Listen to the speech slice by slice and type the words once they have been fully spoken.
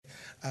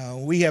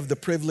We have the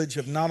privilege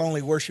of not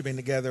only worshiping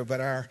together,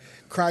 but our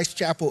Christ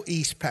Chapel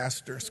East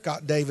pastor,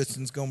 Scott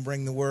Davidson's going to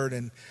bring the word.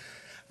 And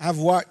I've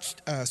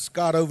watched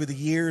Scott over the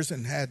years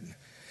and had,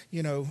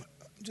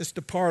 just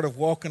a part of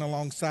walking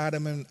alongside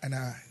him. And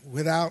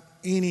without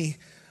any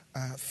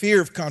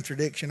fear of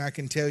contradiction, I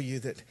can tell you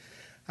that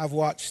I've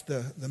watched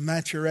the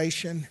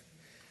maturation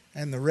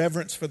and the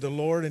reverence for the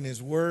Lord and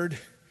His Word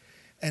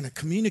and a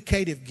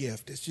communicative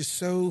gift. It's just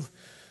so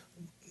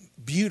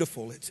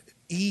beautiful. It's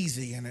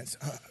easy, and it's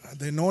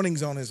the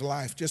anointing's on his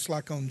life, just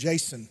like on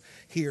Jason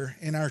here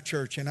in our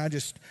church. And I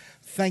just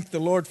thank the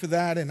Lord for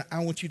that, and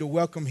I want you to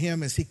welcome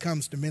him as he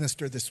comes to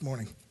minister this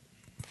morning.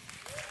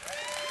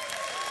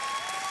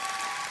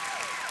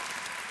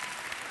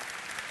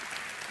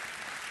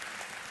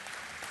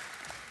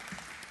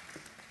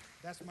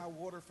 That's my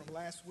water from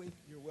last week.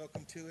 You're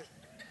welcome to it.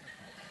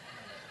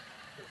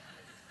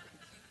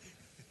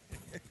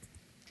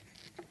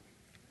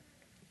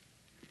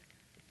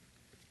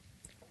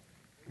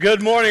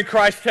 Good morning,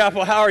 Christ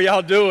Chapel. How are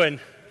y'all doing?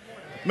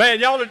 Man,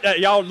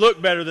 y'all look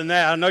better than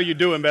that. I know you're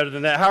doing better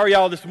than that. How are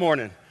y'all this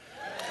morning?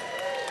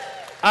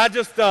 I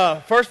just,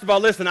 first of all,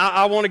 listen,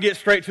 I want to get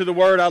straight to the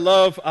Word. I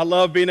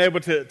love being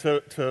able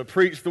to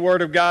preach the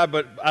Word of God,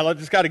 but I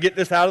just got to get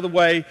this out of the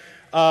way.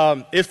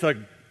 It's a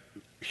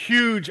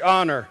huge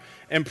honor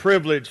and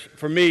privilege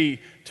for me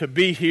to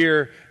be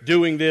here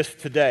doing this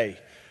today.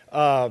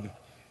 I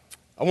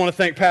want to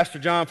thank Pastor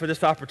John for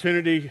this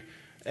opportunity,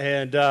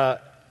 and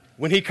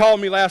when he called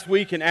me last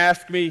week and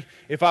asked me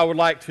if I would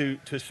like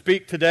to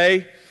speak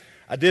today,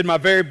 I did my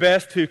very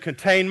best to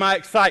contain my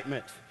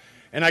excitement,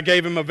 and I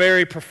gave him a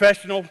very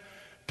professional,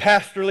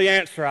 pastorly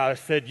answer. I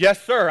said,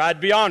 "Yes, sir,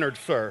 I'd be honored,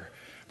 sir."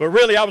 But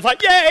really, I was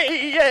like,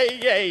 "Yay, yay,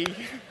 yay."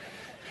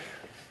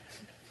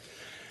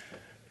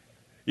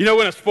 You know,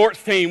 when a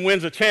sports team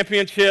wins a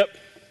championship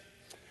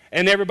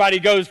and everybody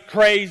goes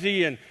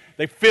crazy and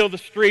they fill the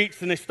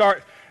streets and they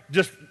start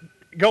just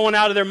going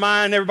out of their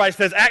mind, everybody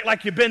says, "Act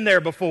like you've been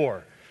there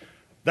before."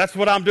 That's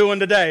what I'm doing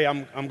today.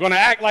 I'm going to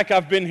act like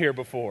I've been here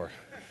before.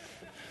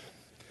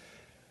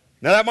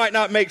 Now, that might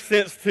not make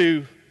sense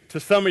to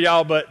some of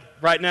y'all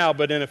right now,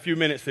 but in a few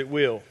minutes it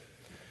will.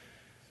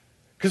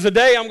 Because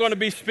today I'm going to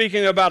be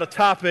speaking about a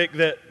topic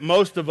that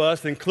most of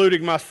us,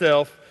 including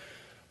myself,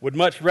 would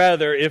much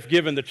rather, if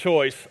given the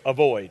choice,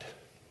 avoid.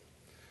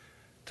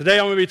 Today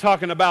I'm going to be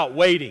talking about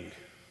waiting.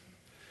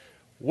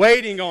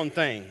 Waiting on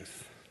things.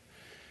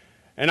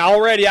 And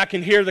already I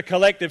can hear the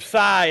collective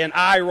sigh and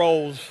eye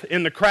rolls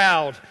in the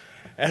crowd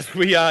as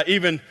we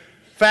even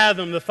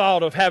fathom the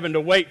thought of having to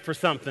wait for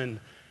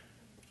something.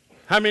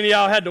 How many of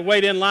y'all had to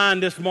wait in line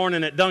this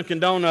morning at Dunkin'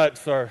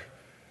 Donuts or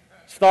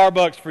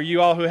Starbucks, for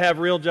you all who have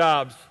real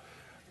jobs?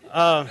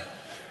 You're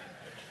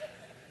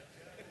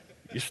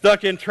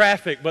stuck in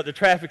traffic, but the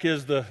traffic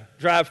is the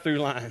drive-through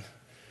line.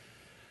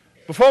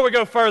 Before we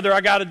go further,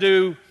 I got to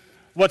do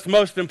what's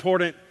most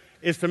important,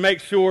 is to make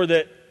sure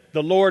that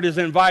the Lord is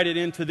invited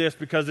into this,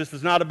 because this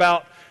is not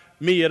about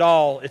me at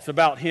all. It's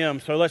about Him.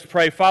 So let's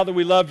pray. Father,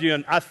 we love you,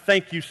 and I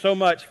thank you so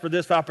much for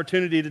this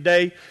opportunity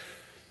today.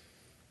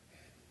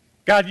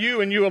 God,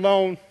 you and you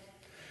alone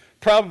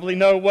probably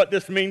know what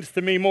this means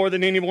to me more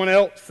than anyone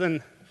else,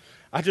 and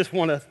I just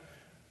want to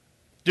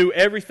do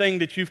everything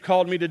that you've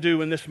called me to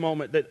do in this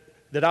moment,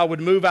 that I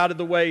would move out of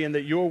the way and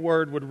that your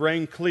word would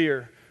reign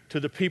clear to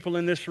the people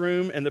in this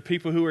room and the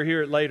people who are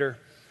here later.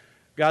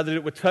 God, that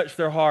it would touch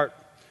their heart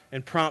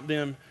and prompt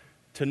them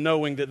to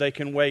knowing that they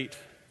can wait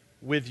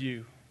with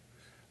you.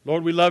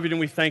 Lord, we love you and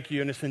we thank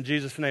you, and it's in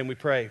Jesus' name we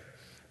pray.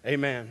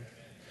 Amen.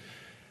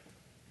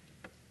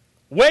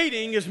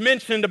 Waiting is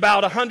mentioned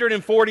about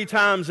 140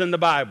 times in the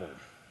Bible.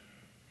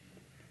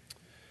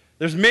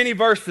 There's many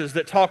verses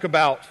that talk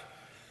about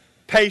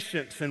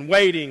patience and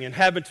waiting and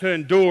having to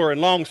endure and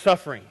long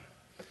suffering.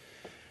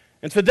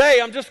 And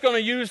today I'm just going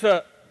to use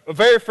a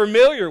very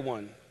familiar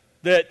one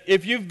that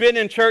if you've been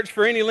in church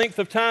for any length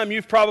of time,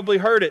 you've probably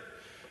heard it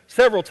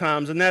several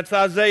times, and that's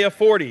Isaiah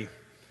 40,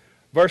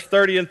 verse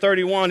 30 and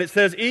 31. It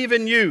says,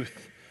 "Even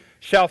youth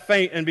shall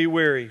faint and be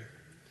weary,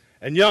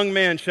 and young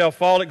men shall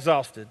fall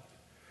exhausted.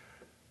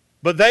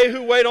 But they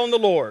who wait on the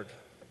Lord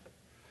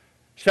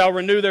shall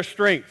renew their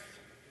strength.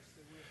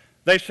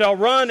 They shall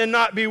run and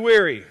not be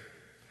weary.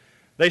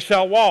 They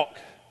shall walk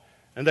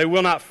and they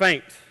will not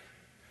faint."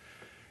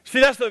 See,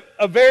 that's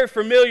a very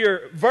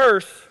familiar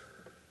verse,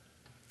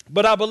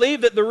 but I believe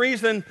that the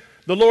reason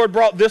the Lord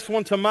brought this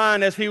one to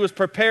mind as He was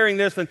preparing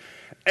this, and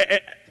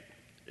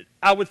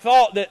I would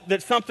thought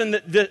that something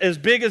that as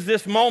big as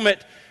this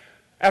moment,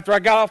 after I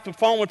got off the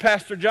phone with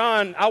Pastor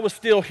John, I was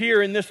still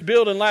here in this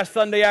building last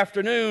Sunday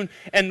afternoon,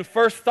 and the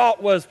first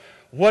thought was,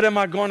 what am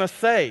I going to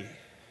say?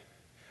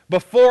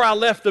 Before I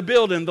left the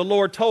building, the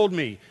Lord told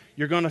me,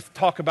 you're going to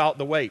talk about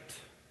the wait.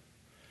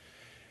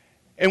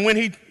 And when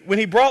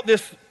he brought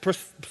this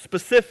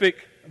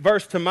specific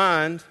verse to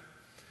mind,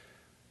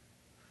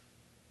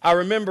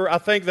 I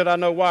think that I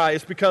know why.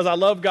 It's because I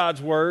love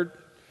God's Word.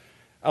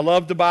 I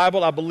love the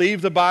Bible. I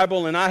believe the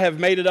Bible, and I have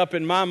made it up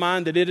in my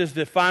mind that it is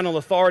the final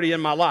authority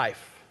in my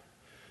life.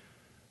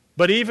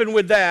 But even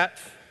with that,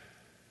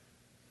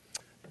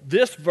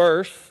 this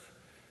verse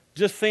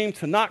just seemed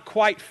to not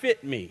quite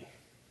fit me.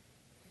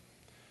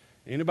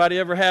 Anybody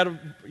ever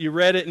you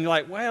read it and you're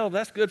like, well,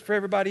 that's good for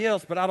everybody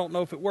else, but I don't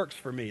know if it works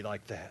for me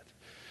like that.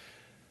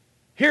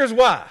 Here's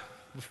why.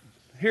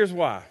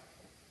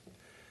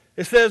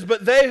 It says,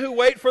 but they who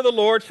wait for the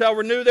Lord shall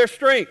renew their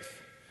strength.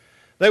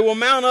 They will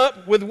mount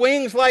up with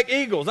wings like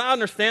eagles. I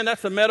understand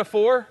that's a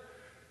metaphor.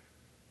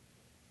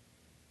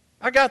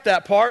 I got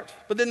that part.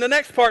 But then the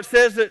next part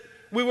says that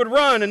we would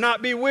run and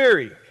not be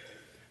weary,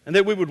 and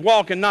that we would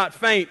walk and not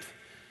faint.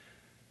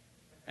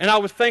 And I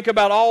would think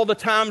about all the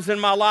times in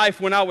my life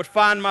when I would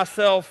find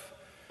myself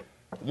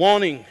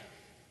wanting,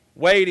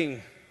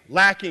 waiting,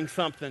 lacking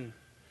something.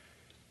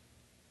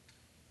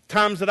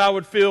 Times that I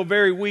would feel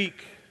very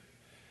weak,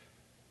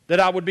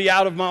 that I would be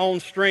out of my own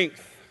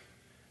strength.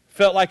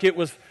 Felt like it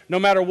was, no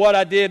matter what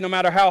I did, no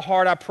matter how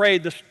hard I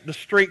prayed, the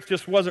strength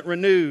just wasn't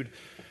renewed.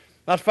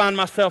 I'd find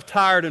myself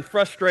tired and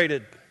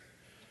frustrated,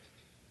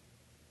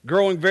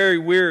 growing very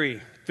weary,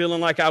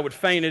 feeling like I would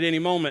faint at any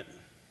moment.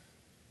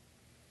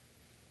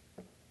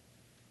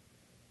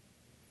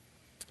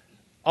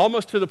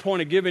 Almost to the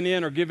point of giving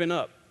in or giving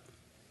up.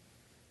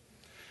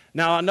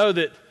 Now, I know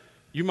that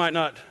you might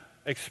not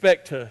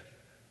expect to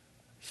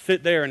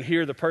sit there and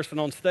hear the person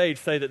on stage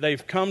say that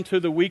they've come to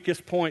the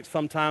weakest point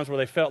sometimes where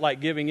they felt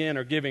like giving in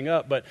or giving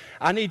up, but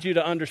I need you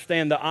to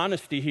understand the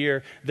honesty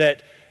here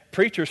that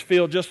preachers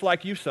feel just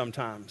like you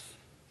sometimes.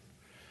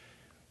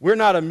 We're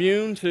not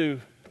immune to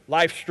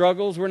life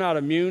struggles. We're not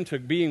immune to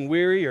being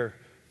weary or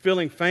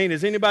feeling faint.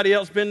 Has anybody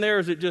else been there, or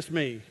is it just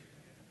me?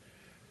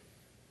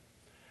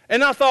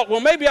 And I thought,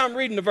 well, maybe I'm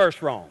reading the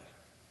verse wrong.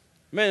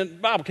 Man, the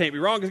Bible can't be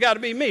wrong. It's got to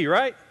be me,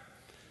 right?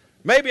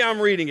 Maybe I'm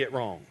reading it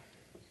wrong.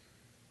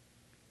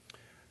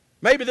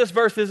 Maybe this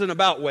verse isn't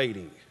about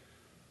waiting.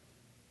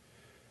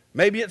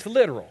 Maybe it's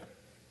literal.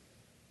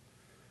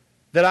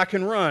 That I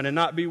can run and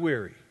not be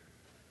weary.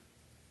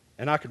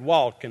 And I could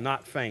walk and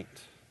not faint.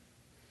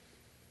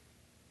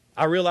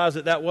 I realized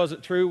that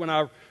wasn't true when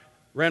I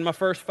ran my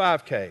first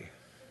 5K.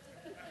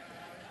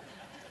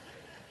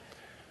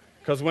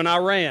 Because when I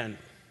ran,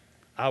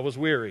 I was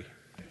weary.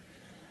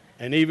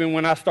 And even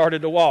when I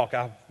started to walk,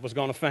 I was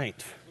going to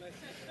faint.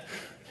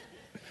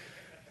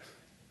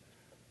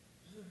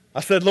 I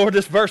said, Lord,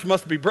 this verse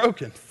must be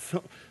broken.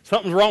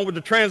 Something's wrong with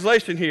the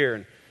translation here.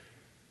 And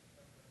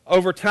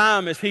over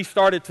time, as he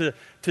started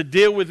to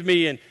deal with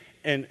me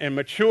and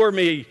mature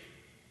me,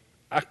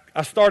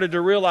 I started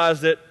to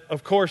realize that,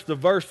 of course, the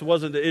verse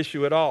wasn't the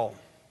issue at all.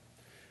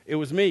 It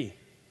was me.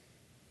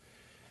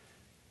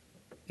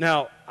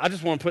 Now, I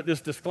just want to put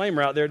this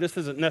disclaimer out there. This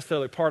isn't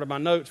necessarily part of my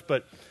notes,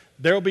 but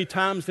there will be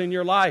times in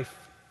your life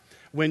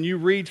when you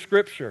read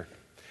Scripture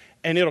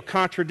and it'll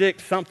contradict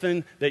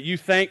something that you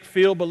think,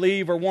 feel,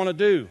 believe, or want to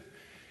do.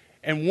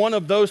 And one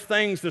of those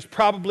things is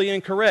probably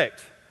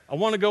incorrect. I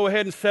want to go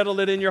ahead and settle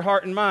it in your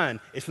heart and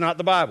mind. It's not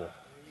the Bible.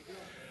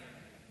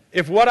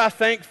 If what I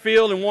think,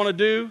 feel, and want to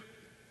do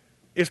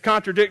is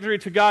contradictory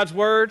to God's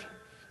Word,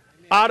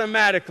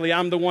 automatically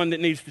I'm the one that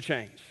needs to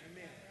change.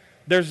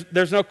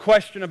 There's no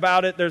question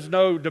about it. There's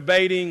no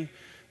debating.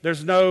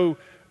 There's no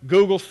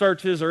Google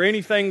searches or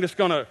anything that's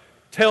going to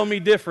tell me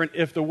different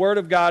if the Word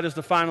of God is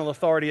the final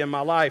authority in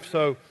my life.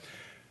 So,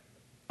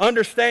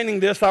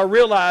 understanding this, I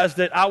realized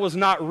that I was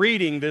not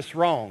reading this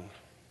wrong.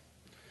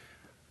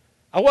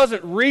 I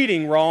wasn't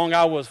reading wrong.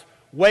 I was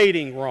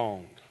waiting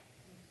wrong.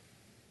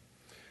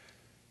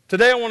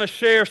 Today I want to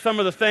share some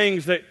of the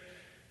things that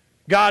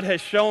God has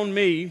shown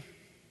me.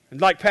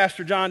 And like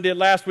Pastor John did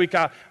last week,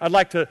 I'd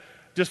like to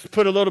just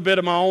put a little bit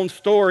of my own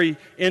story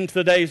in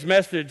today's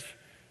message.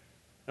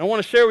 I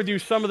want to share with you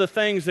some of the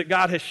things that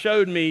God has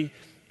showed me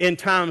in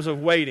times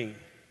of waiting.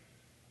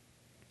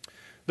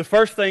 The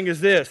first thing is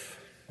this.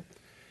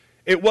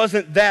 It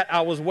wasn't that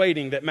I was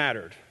waiting that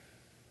mattered.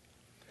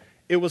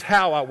 It was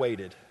how I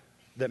waited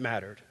that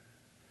mattered.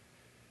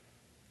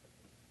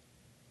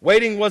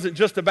 Waiting wasn't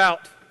just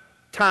about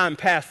time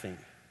passing.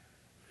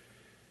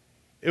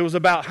 It was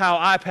about how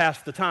I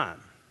passed the time.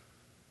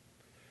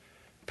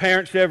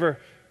 Parents, you ever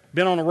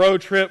been on a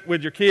road trip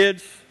with your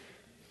kids?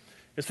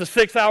 It's a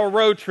 6-hour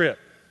road trip.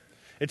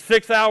 It's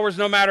 6 hours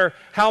no matter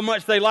how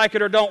much they like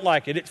it or don't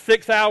like it. It's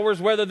 6 hours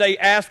whether they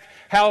ask,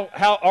 how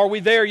are we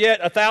there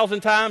yet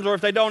 1,000 times, or if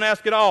they don't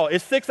ask at all.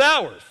 It's 6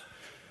 hours.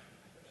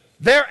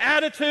 Their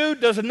attitude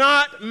does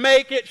not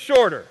make it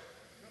shorter.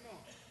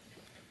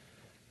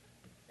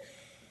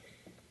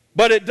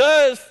 But it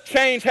does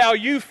change how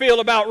you feel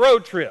about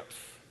road trips.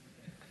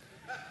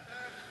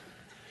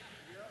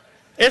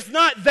 It's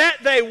not that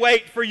they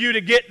wait for you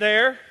to get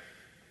there.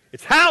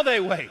 It's how they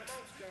wait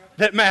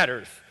that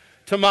matters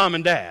to mom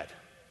and dad.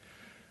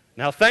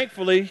 Now,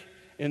 thankfully,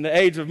 in the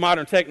age of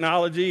modern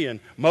technology and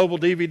mobile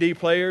DVD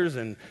players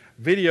and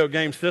video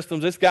game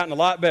systems, it's gotten a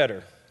lot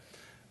better.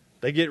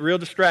 They get real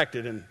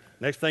distracted, and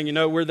next thing you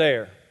know, we're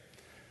there.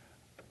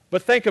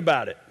 But think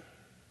about it.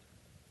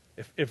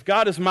 If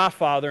God is my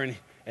Father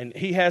and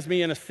He has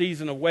me in a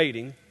season of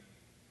waiting,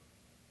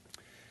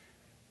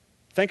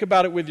 think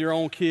about it with your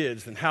own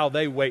kids and how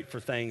they wait for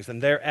things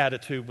and their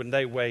attitude when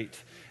they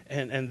wait.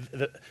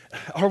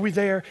 Are we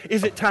there?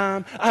 Is it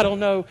time? I don't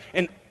know.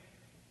 And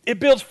it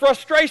builds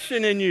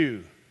frustration in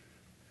you.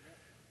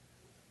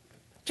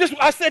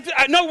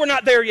 I know we're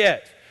not there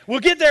yet. We'll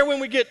get there when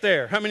we get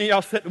there. How many of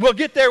y'all said, we'll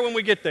get there when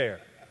we get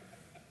there?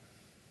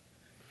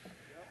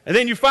 And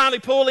then you finally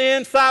pull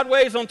in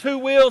sideways on two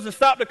wheels and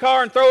stop the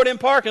car and throw it in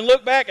park and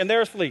look back and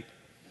they're asleep.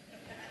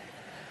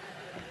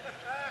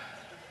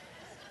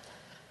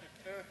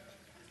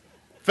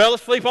 Fell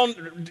asleep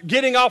on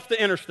getting off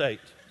the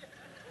interstate.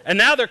 And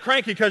now they're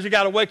cranky because you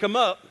got to wake them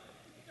up.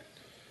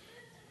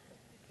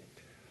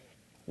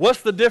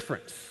 What's the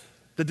difference?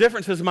 The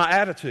difference is my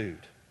attitude.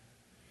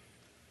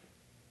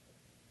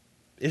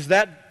 Is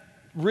that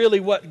really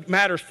what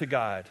matters to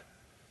God?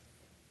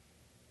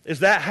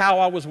 Is that how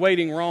I was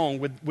waiting wrong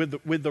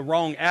with the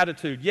wrong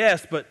attitude?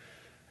 Yes, but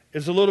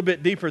it's a little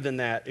bit deeper than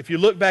that. If you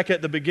look back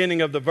at the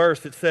beginning of the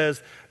verse, it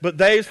says, but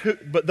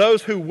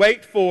those who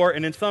wait for,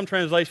 and in some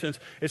translations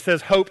it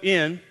says hope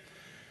in,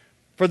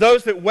 for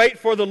those that wait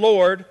for the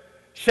Lord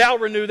shall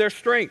renew their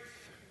strength.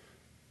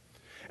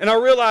 And I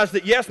realized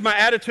that yes, my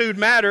attitude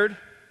mattered,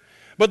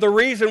 but the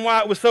reason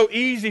why it was so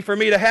easy for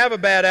me to have a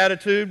bad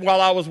attitude while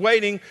I was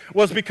waiting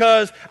was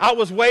because I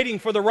was waiting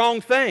for the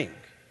wrong thing.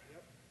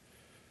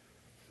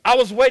 I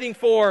was waiting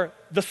for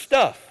the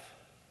stuff.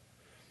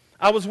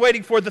 I was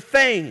waiting for the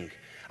thing.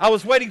 I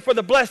was waiting for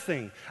the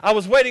blessing. I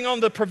was waiting on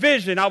the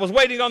provision. I was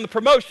waiting on the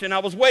promotion. I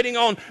was waiting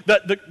on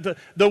the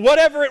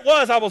whatever it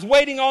was. I was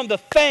waiting on the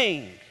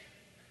thing.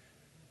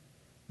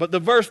 But the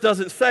verse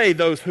doesn't say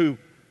those who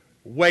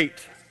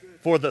wait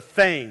for the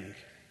thing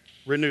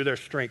renew their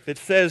strength. It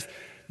says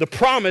the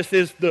promise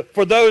is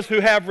for those who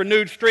have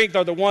renewed strength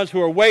are the ones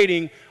who are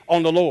waiting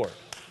on the Lord.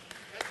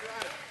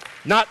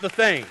 Not the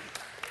thing.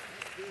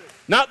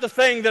 Not the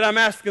thing that I'm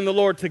asking the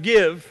Lord to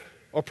give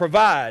or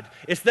provide.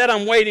 It's that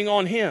I'm waiting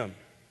on Him.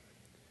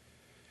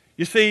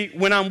 You see,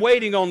 when I'm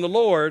waiting on the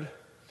Lord,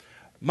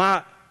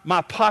 my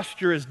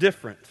posture is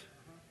different.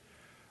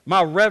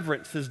 My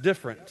reverence is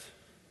different.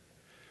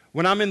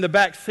 When I'm in the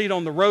back seat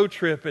on the road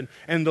trip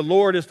and the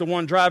Lord is the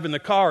one driving the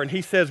car and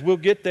He says, we'll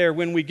get there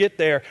when we get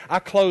there, I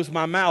close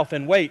my mouth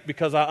and wait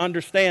because I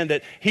understand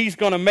that He's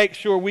going to make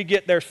sure we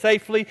get there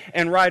safely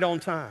and right on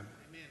time.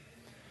 Amen.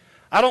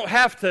 I don't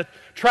have to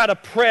try to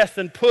press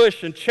and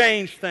push and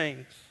change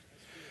things.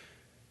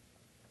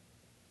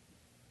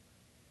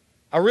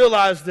 I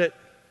realize that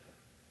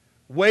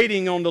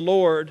waiting on the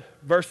Lord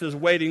versus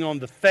waiting on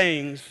the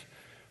things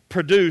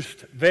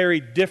produced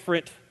very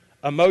different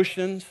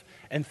emotions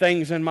and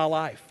things in my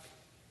life.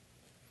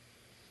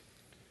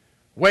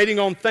 Waiting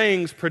on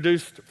things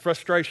produced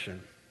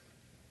frustration.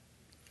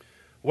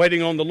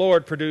 Waiting on the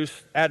Lord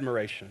produced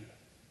admiration.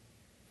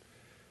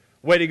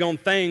 Waiting on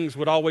things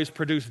would always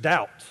produce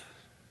doubt.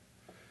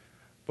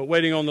 But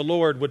waiting on the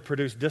Lord would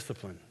produce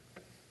discipline.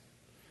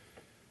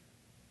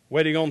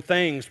 Waiting on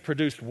things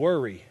produced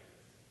worry.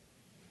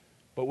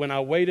 But when I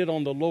waited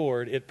on the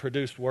Lord, it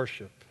produced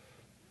worship.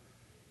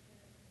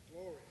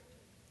 Glory.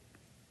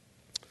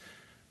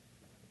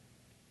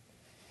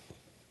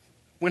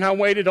 When I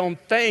waited on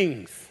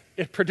things,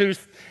 it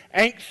produced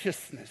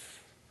anxiousness.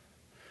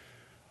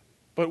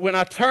 But when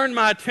I turned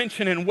my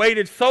attention and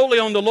waited solely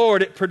on the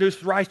Lord, it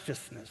produced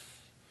righteousness.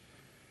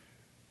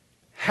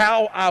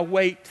 How I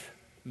wait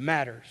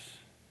matters.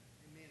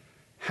 Amen.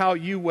 How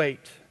you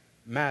wait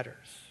matters.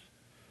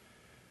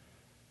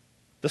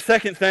 The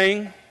second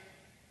thing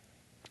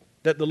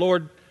that the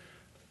Lord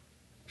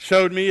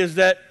showed me is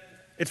that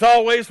it's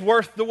always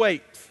worth the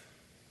wait.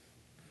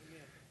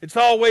 Amen. It's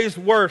always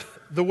worth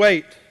the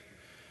wait.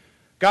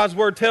 God's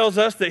word tells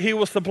us that He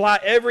will supply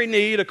every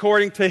need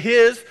according to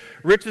His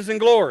riches and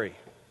glory.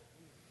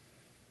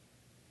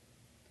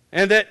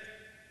 And that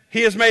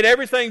He has made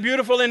everything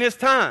beautiful in His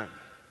time.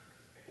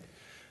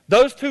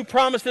 Those two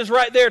promises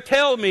right there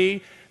tell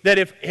me that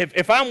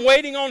if I'm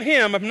waiting on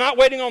Him, I'm not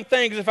waiting on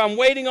things, if I'm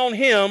waiting on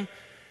Him,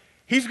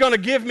 He's going to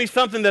give me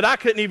something that I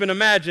couldn't even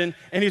imagine,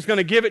 and He's going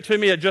to give it to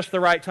me at just the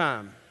right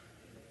time.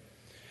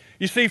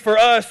 You see, for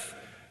us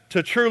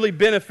to truly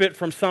benefit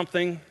from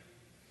something,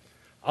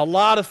 a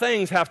lot of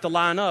things have to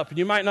line up. And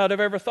you might not have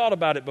ever thought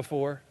about it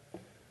before.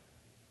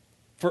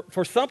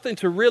 For something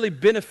to really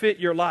benefit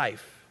your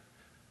life,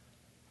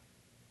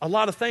 a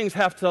lot of things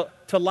have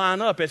to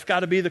line up. It's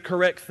got to be the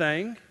correct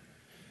thing.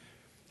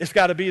 It's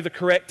got to be the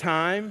correct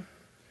time.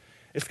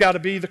 It's got to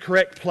be the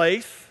correct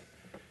place.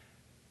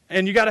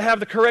 And you got to have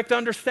the correct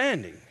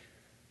understanding.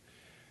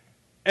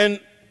 And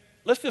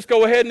let's just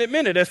go ahead and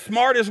admit it. As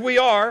smart as we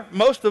are,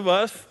 most of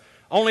us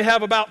only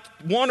have about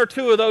one or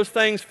two of those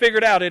things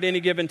figured out at any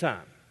given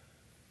time.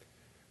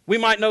 We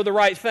might know the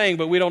right thing,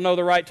 but we don't know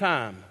the right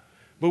time.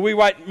 But we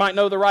might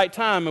know the right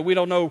time, and we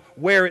don't know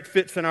where it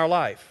fits in our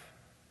life.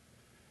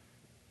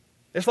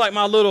 It's like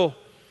my little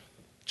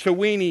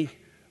Chiweenie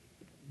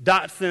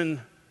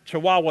Dachshund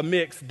Chihuahua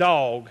mix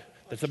dog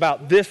that's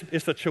about this.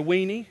 It's a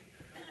Chiweenie,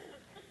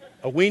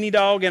 a weenie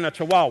dog, and a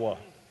Chihuahua.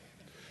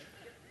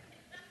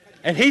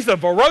 And he's a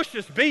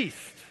ferocious beast.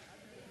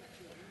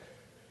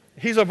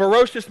 He's a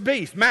ferocious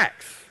beast,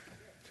 Max.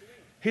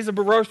 He's a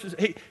ferocious.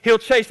 He'll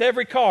chase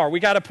every car. We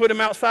got to put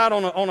him outside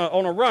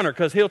on a runner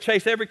because he'll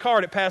chase every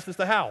car that passes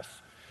the house.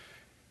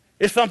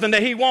 It's something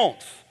that he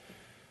wants.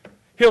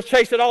 He'll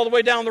chase it all the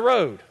way down the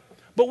road.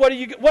 But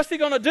what's he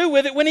going to do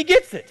with it when he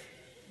gets it?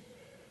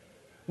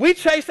 We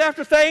chase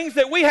after things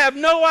that we have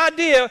no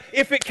idea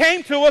if it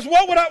came to us,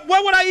 what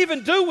would I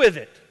even do with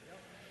it?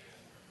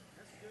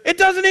 It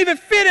doesn't even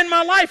fit in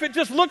my life. It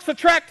just looks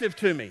attractive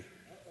to me.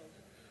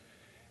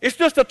 It's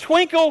just a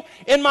twinkle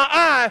in my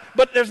eye,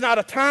 but there's not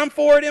a time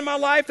for it in my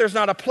life. There's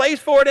not a place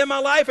for it in my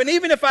life. And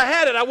even if I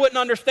had it, I wouldn't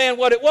understand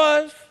what it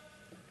was.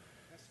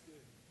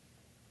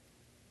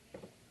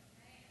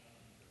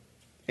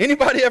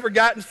 Anybody ever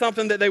gotten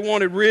something that they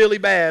wanted really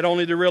bad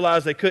only to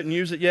realize they couldn't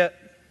use it yet?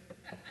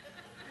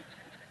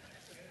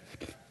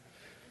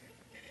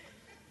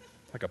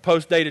 Like a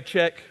post-dated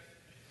check?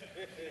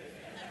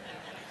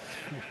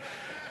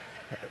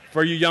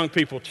 For you young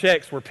people,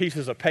 checks were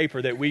pieces of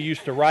paper that we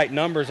used to write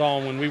numbers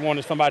on when we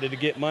wanted somebody to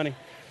get money.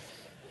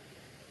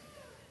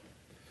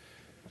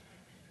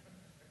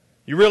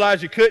 You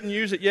realize you couldn't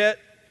use it yet,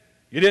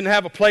 you didn't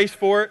have a place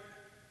for it,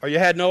 or you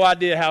had no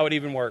idea how it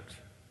even works.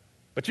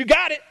 But you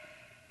got it.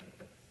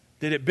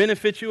 Did it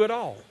benefit you at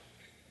all?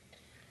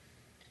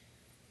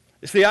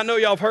 You see, I know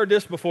y'all have heard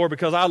this before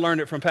because I learned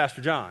it from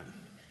Pastor John.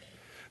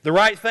 The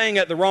right thing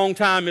at the wrong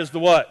time is the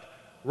what?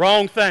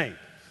 Wrong thing.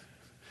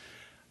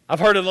 I've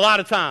heard it a lot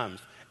of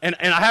times. And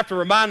I have to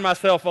remind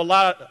myself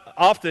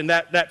often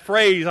that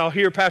phrase. I'll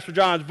hear Pastor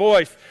John's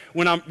voice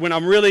when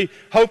I'm really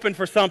hoping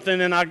for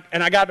something, and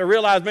I got to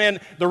realize, man,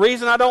 the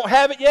reason I don't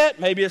have it yet,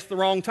 maybe it's the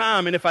wrong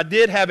time. And if I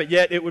did have it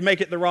yet, it would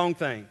make it the wrong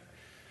thing.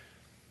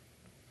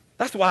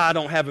 That's why I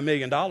don't have $1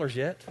 million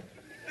yet.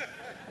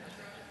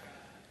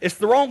 It's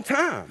the wrong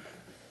time.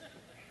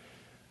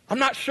 I'm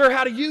not sure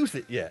how to use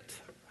it yet.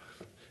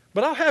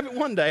 But I'll have it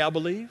one day, I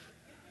believe,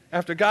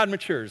 after God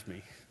matures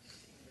me.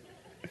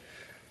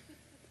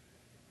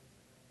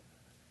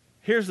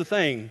 Here's the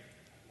thing.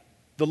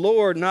 The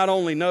Lord not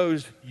only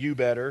knows you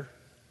better,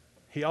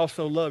 He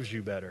also loves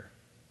you better.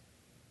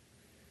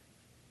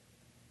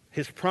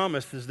 His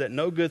promise is that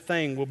no good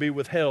thing will be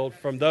withheld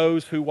from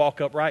those who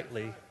walk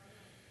uprightly.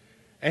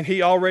 And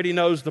He already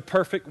knows the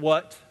perfect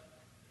what.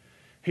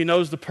 He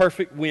knows the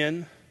perfect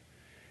when.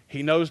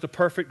 He knows the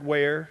perfect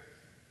where.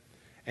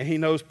 And He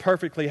knows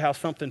perfectly how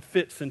something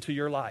fits into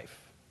your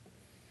life.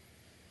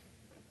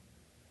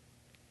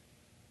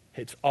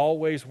 It's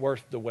always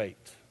worth the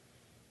wait.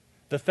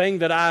 The thing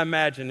that I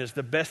imagine is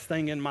the best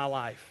thing in my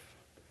life.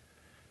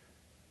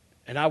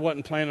 And I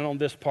wasn't planning on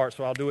this part,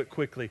 so I'll do it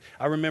quickly.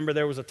 I remember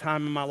there was a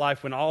time in my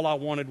life when all I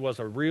wanted was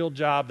a real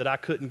job that I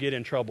couldn't get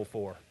in trouble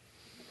for.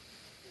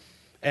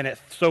 And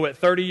so at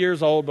 30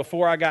 years old,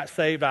 before I got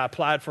saved, I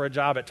applied for a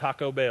job at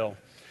Taco Bell.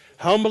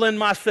 Humbling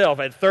myself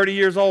at 30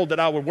 years old that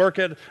I would work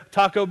at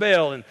Taco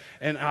Bell.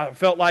 And I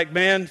felt like,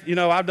 man,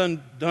 I've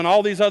done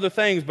all these other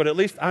things, but at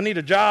least I need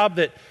a job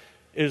that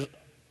is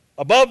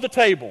above the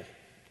table.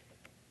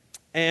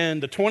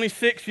 And the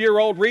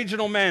 26-year-old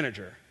regional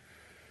manager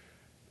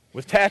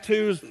with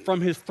tattoos from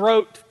his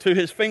throat to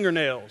his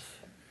fingernails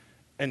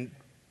and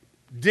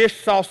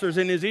dish saucers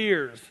in his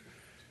ears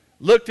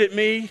looked at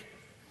me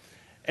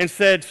and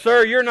said,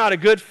 "Sir, you're not a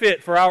good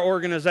fit for our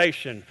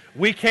organization.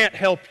 We can't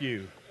help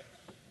you."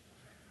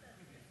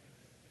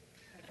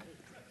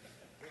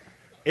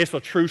 It's a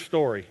true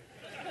story.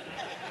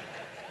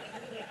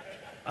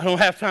 I don't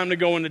have time to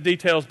go into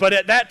details, but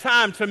at that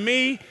time, to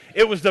me,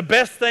 it was the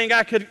best thing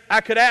I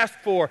could ask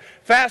for.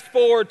 Fast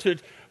forward to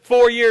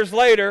 4 years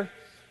later,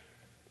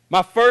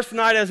 my first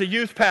night as a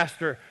youth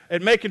pastor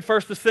at Macon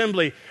First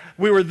Assembly,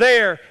 we were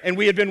there and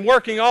we had been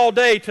working all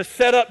day to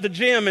set up the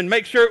gym and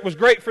make sure it was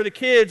great for the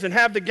kids and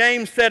have the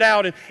games set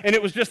out. And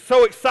it was just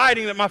so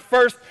exciting that my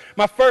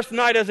first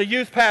night as a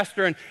youth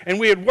pastor, and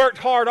we had worked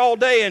hard all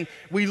day, and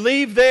we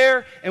leave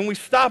there and we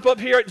stop up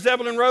here at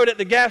Zebulon Road at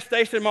the gas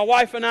station, my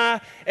wife and I,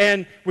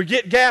 and we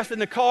get gas in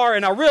the car,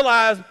 and I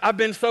realize I've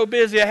been so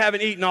busy I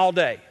haven't eaten all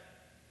day.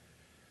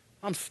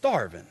 I'm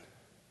starving.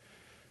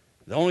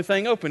 The only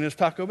thing open is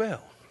Taco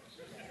Bell.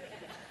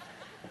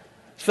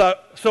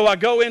 So I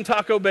go in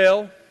Taco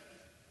Bell,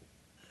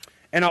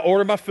 and I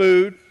order my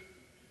food,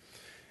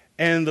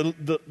 and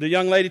the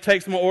young lady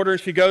takes my order, and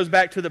she goes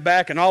back to the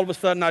back, and all of a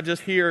sudden I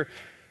just hear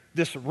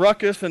this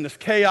ruckus and this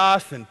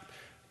chaos and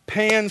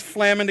pans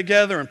slamming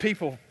together and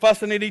people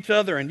fussing at each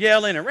other and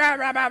yelling and rah,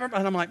 rah, rah, rah.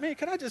 And I'm like, man,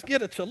 can I just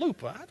get a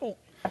chalupa?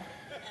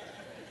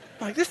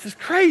 This is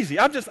crazy.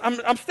 I'm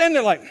standing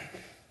there like,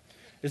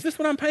 is this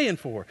what I'm paying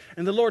for?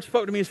 And the Lord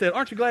spoke to me and said,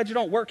 aren't you glad you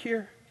don't work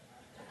here?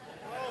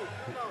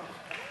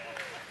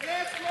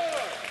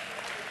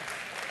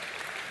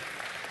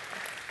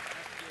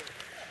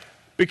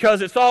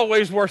 Because it's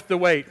always worth the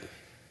wait.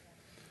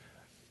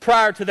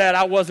 Prior to that,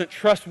 I wasn't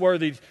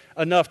trustworthy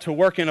enough to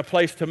work in a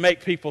place to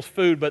make people's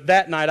food, but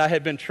that night I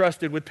had been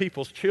trusted with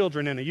people's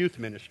children in a youth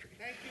ministry.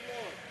 Thank you,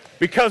 Lord.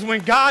 Because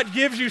when God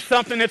gives you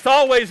something, it's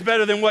always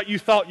better than what you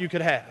thought you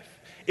could have.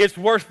 It's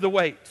worth the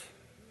wait.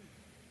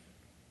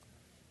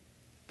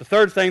 The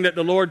third thing that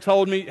the Lord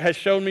has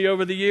shown me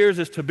over the years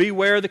is to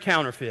beware the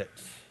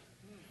counterfeits.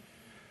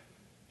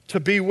 to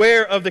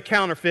beware of the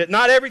counterfeit.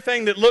 Not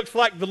everything that looks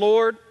like the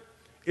Lord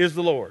is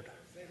the Lord.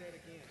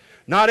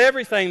 Not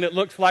everything that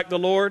looks like the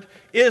Lord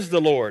is the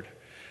Lord.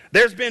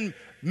 There's been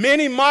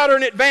many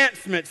modern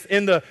advancements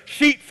in the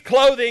sheep's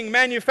clothing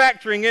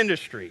manufacturing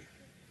industry.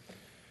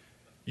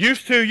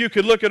 Used to, you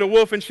could look at a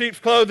wolf in sheep's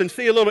clothing and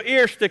see a little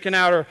ear sticking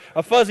out or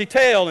a fuzzy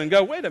tail and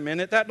go, wait a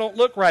minute, that don't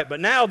look right. But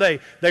now they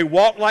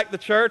walk like the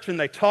church and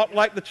they talk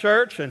like the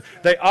church and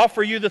they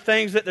offer you the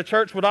things that the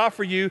church would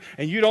offer you,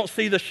 and you don't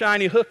see the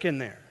shiny hook in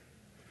there.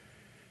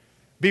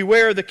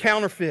 Beware of the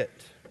counterfeit.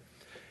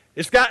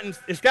 It's gotten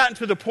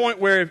to the point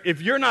where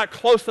if you're not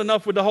close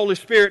enough with the Holy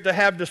Spirit to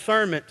have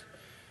discernment,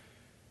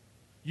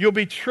 you'll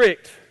be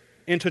tricked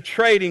into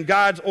trading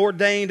God's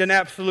ordained and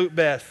absolute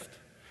best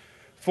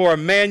for a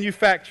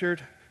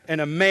manufactured and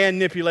a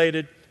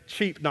manipulated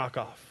cheap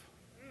knockoff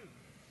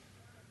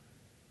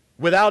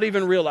without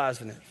even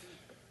realizing it.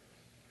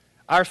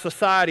 Our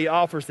society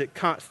offers it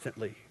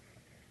constantly.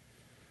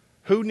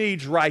 Who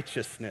needs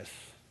righteousness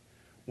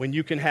when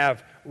you can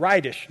have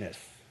rightishness?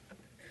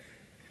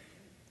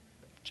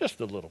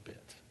 Just a little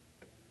bit.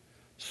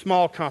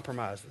 Small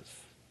compromises.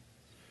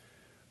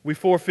 We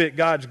forfeit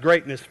God's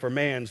greatness for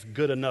man's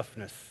good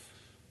enoughness.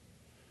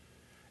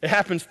 It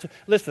happens to,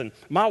 listen,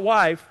 my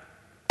wife,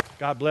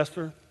 God bless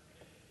her.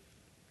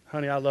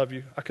 Honey, I love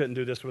you. I couldn't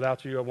do this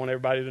without you. I want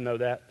everybody to know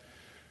that.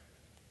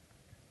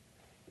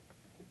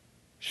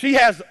 She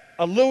has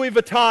a Louis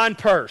Vuitton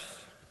purse.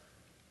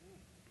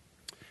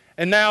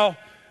 And now,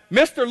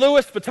 Mr.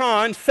 Louis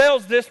Vuitton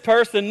sells this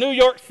purse in New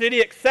York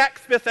City at Saks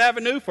Fifth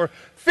Avenue for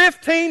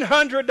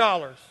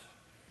 $1,500.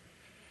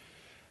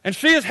 And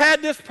she has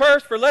had this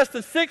purse for less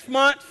than 6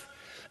 months,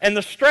 and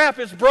the strap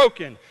is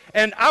broken.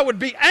 And I would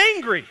be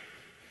angry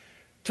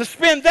to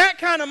spend that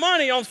kind of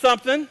money on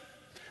something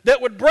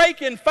that would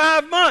break in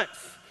 5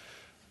 months.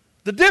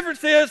 The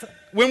difference is,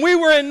 when we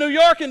were in New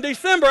York in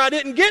December, I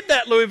didn't get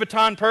that Louis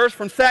Vuitton purse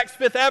from Saks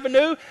Fifth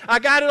Avenue. I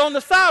got it on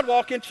the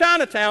sidewalk in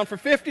Chinatown for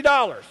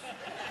 $50.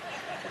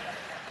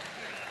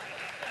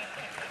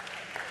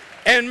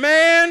 And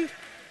man,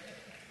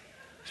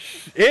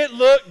 it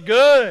looked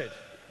good.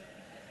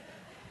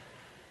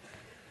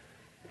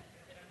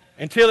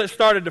 Until it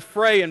started to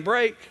fray and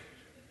break.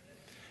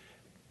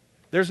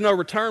 There's no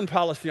return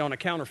policy on a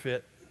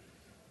counterfeit.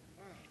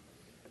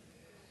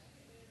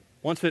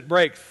 Once it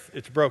breaks,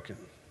 it's broken.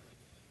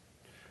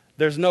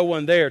 There's no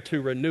one there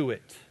to renew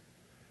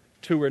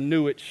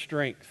its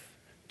strength,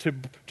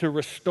 to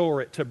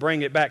restore it, to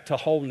bring it back to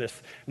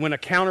wholeness. When a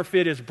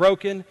counterfeit is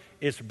broken,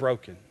 it's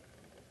broken.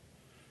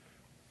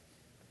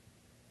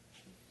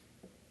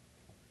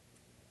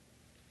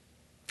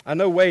 I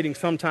know waiting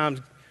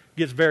sometimes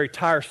gets very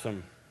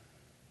tiresome,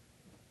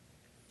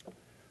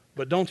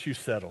 but don't you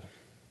settle.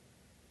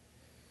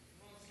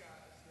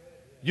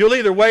 You'll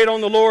either wait on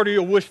the Lord or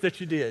you'll wish that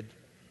you did.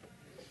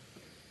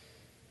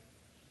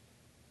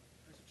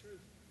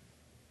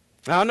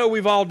 Now, I know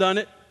we've all done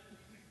it.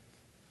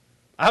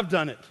 I've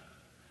done it.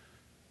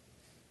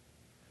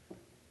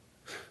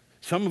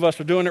 Some of us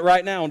are doing it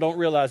right now and don't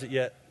realize it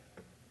yet.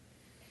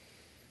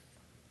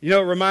 You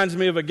know, it reminds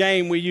me of a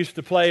game we used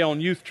to play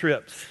on youth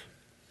trips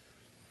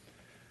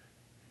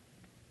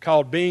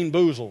called Bean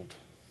Boozled.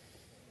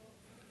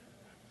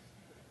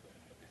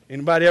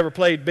 Anybody ever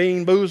played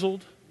Bean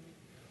Boozled?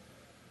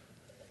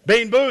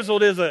 Bean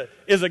Boozled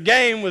is a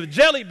game with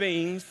jelly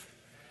beans,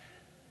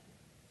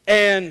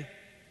 and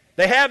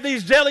they have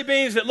these jelly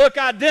beans that look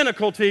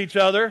identical to each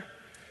other,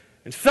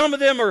 and some of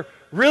them are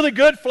really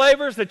good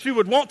flavors that you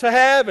would want to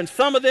have, and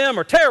some of them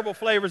are terrible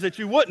flavors that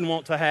you wouldn't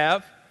want to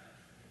have.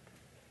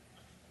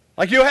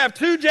 Like you'll have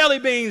two jelly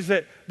beans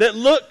that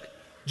look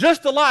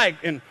just alike,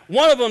 and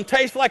one of them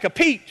tastes like a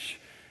peach,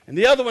 and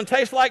the other one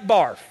tastes like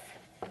barf.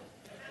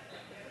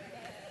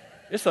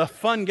 It's a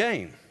fun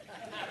game.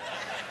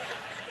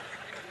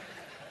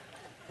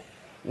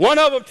 One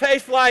of them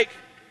tastes like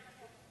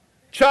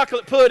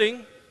chocolate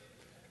pudding,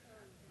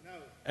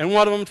 and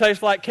one of them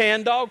tastes like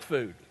canned dog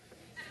food.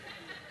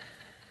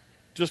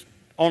 Just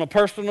on a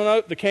personal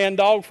note, the canned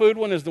dog food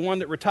one is the one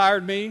that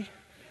retired me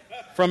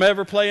from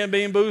ever playing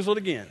Bean Boozled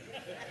again.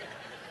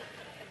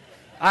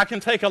 I can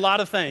take a lot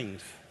of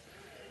things,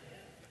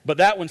 but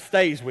that one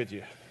stays with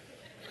you.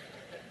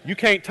 You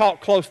can't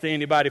talk close to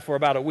anybody for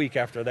about a week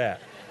after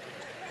that.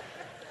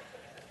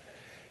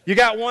 You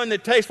got one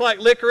that tastes like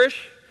licorice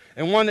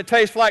and one that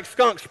tastes like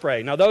skunk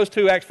spray. Now, those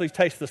two actually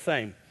taste the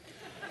same.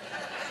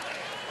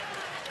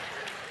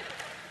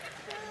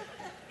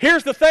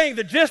 Here's the thing.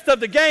 The gist of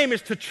the game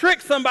is to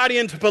trick somebody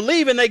into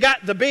believing they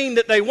got the bean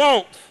that they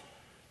want,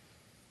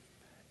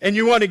 and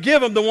you want to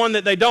give them the one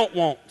that they don't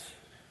want.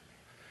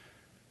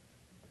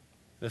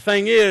 The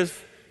thing is,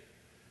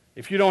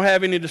 if you don't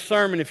have any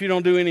discernment, if you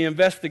don't do any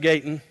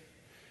investigating,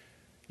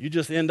 you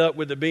just end up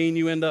with the bean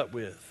you end up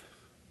with.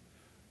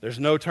 There's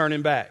no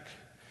turning back.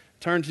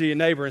 Turn to your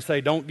neighbor and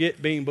say, don't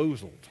get Bean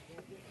Boozled.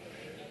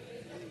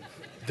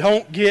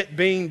 Don't get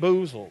Bean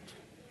Boozled.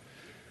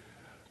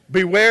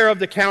 Beware of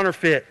the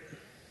counterfeit.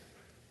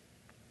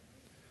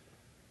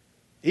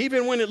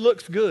 Even when it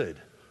looks good.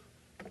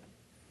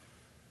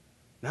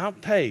 Now,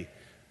 hey,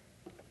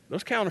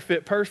 Those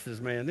counterfeit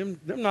purses, man, them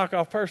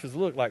knockoff purses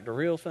look like the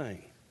real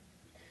thing.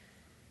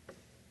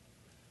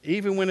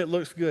 Even when it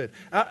looks good.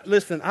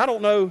 Listen, I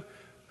don't know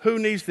who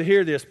needs to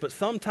hear this, but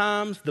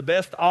sometimes the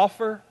best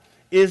offer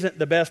isn't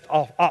the best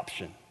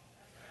option.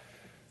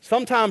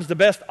 Sometimes the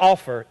best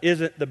offer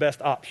isn't the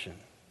best option.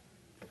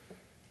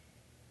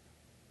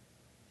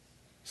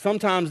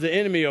 Sometimes the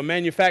enemy will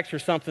manufacture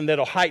something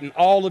that'll heighten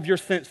all of your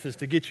senses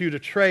to get you to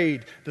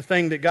trade the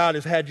thing that God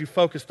has had you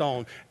focused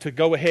on, to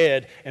go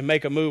ahead and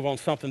make a move on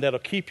something that'll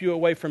keep you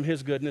away from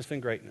His goodness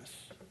and greatness.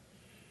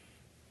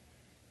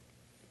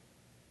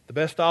 The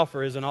best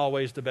offer isn't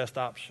always the best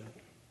option.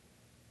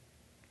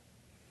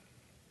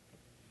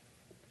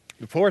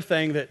 The fourth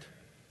thing that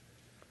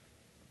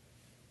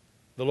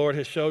the Lord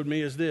has showed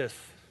me is this: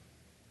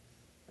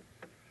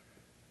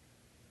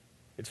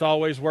 it's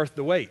always worth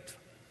the wait.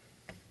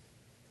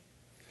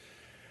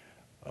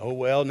 Oh,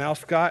 well, now,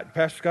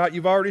 Pastor Scott,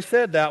 you've already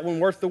said that one.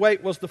 Worth the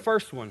wait was the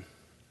first one.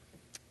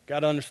 Got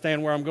to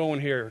understand where I'm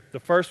going here. The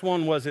first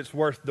one was it's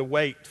worth the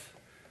wait.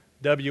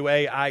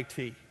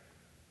 W-A-I-T.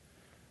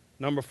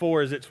 Number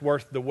 4 is it's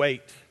worth the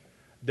wait.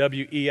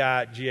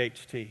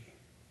 W-E-I-G-H-T.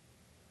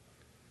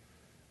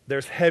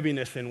 There's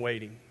heaviness in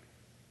waiting.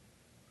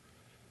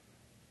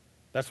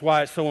 That's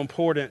why it's so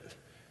important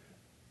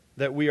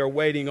that we are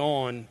waiting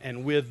on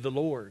and with the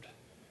Lord.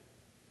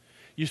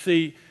 You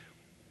see,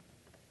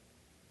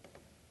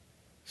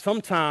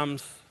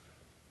 sometimes,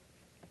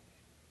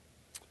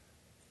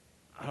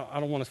 I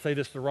don't want to say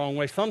this the wrong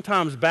way,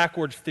 sometimes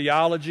backwards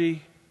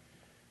theology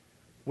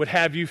would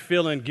have you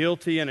feeling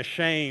guilty and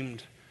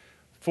ashamed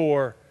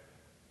for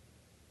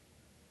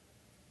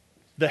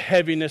the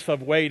heaviness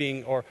of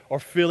waiting or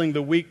feeling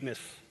the weakness.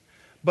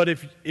 But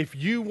if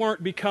you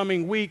weren't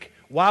becoming weak,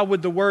 why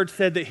would the Word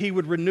say that He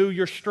would renew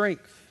your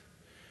strength?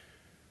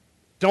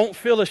 Don't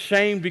feel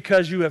ashamed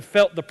because you have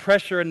felt the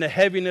pressure and the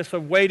heaviness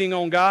of waiting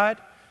on God.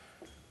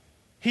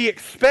 He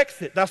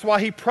expects it. That's why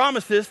He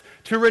promises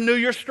to renew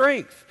your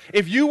strength.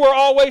 If you were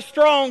always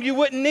strong, you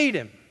wouldn't need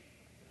Him.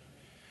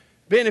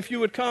 Ben, if you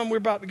would come, we're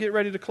about to get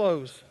ready to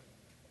close.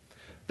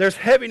 There's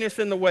heaviness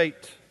in the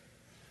wait.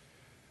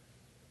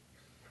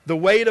 The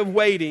weight of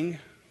waiting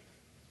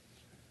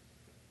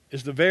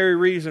is the very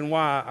reason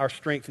why our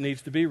strength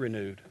needs to be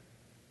renewed.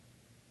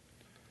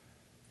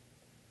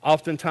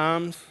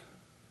 Oftentimes,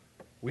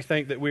 we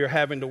think that we are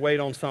having to wait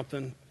on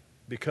something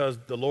because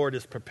the Lord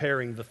is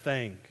preparing the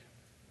thing.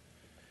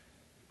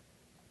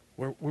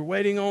 We're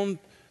waiting on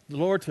the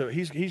Lord to,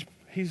 He's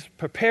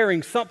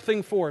preparing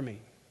something for me.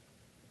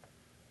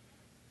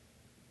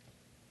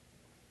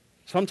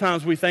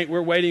 Sometimes we think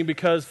we're waiting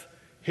because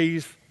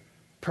He's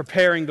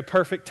preparing the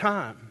perfect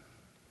time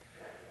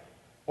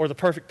or the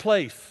perfect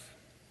place.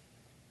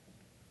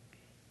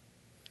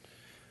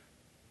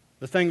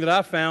 The thing that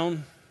I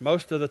found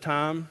most of the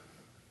time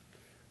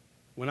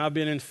when I've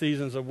been in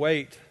seasons of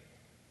wait,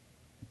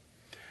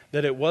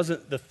 that it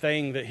wasn't the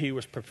thing that He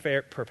was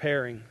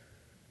preparing,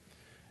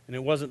 and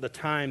it wasn't the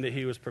time that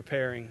He was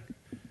preparing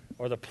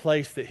or the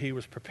place that He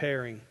was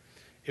preparing.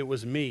 It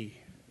was me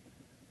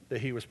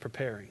that He was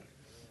preparing.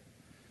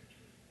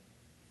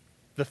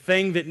 The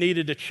thing that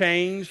needed to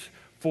change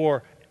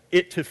for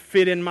it to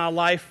fit in my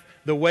life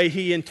the way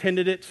He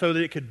intended it so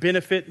that it could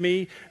benefit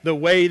me, the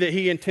way that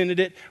He intended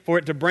it for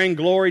it to bring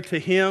glory to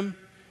Him,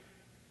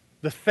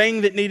 the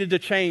thing that needed to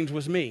change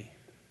was me.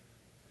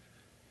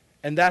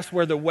 And that's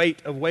where the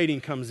weight of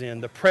waiting comes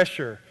in, the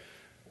pressure.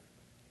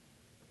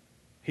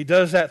 He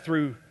does that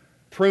through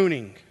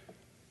pruning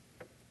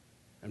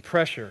and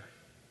pressure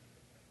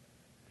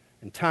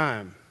and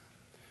time.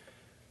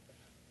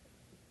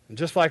 And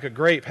just like a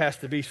grape has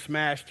to be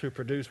smashed to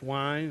produce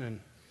wine, and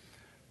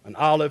an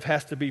olive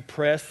has to be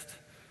pressed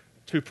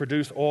to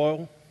produce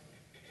oil,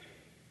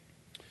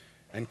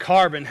 and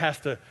carbon has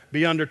to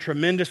be under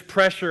tremendous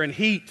pressure and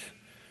heat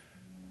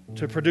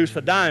to produce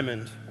a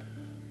diamond,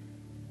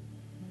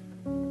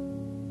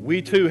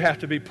 we too have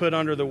to be put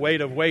under the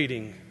weight of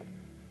waiting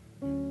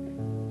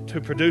to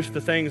produce the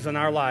things in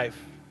our life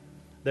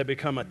that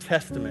become a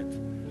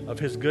testament of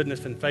His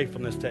goodness and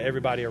faithfulness to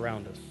everybody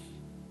around us.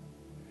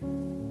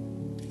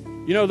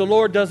 You know, the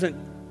Lord doesn't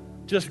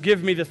just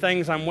give me the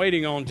things I'm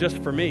waiting on just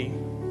for me.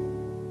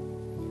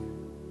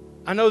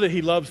 I know that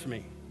He loves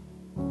me,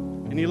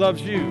 and He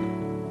loves you.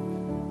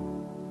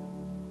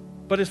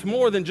 But it's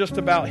more than just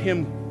about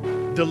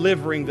Him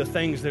delivering the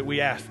things that we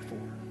ask for.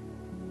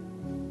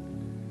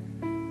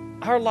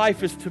 Our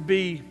life is to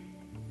be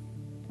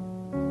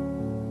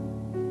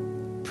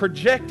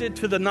projected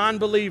to the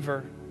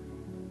non-believer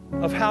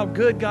of how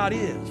good God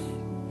is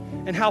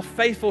and how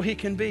faithful He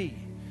can be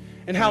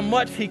and how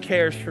much He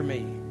cares for me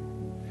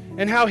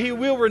and how He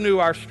will renew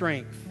our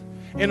strength.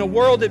 In a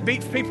world that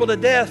beats people to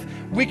death,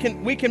 we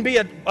can be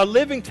a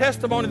living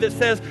testimony that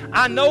says,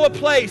 I know a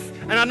place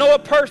and I know a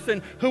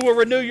person who will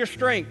renew your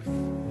strength,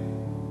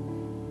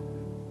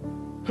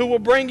 who will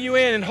bring you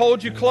in and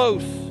hold you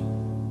close,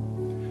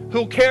 who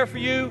will care for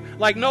you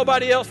like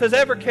nobody else has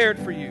ever cared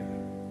for you.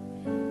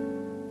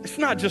 It's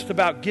not just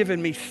about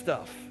giving me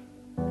stuff.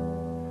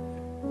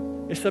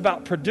 It's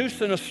about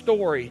producing a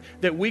story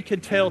that we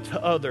can tell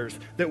to others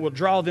that will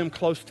draw them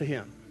close to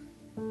Him.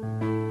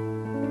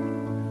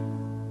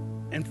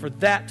 And for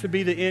that to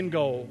be the end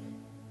goal,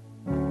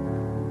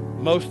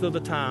 most of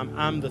the time,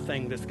 I'm the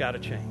thing that's got to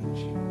change.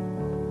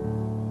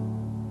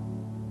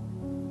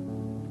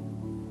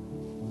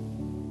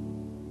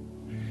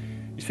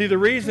 You see, the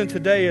reason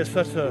today is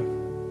such a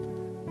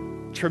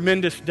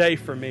tremendous day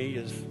for me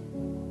is,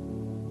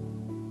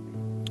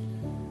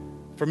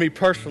 for me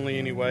personally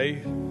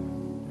anyway,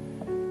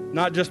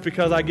 not just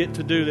because I get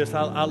to do this.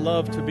 I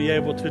love to be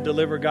able to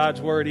deliver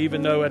God's word,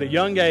 even though at a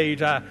young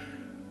age I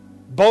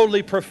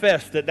boldly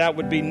professed that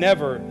would be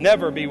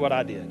never be what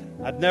I did.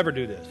 I'd never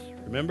do this.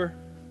 Remember?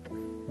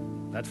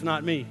 That's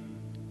not me.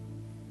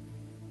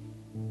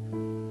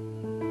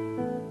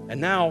 And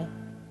now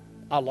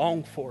I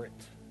long for it.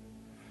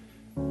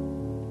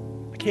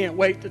 I can't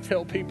wait to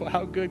tell people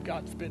how good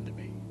God's been to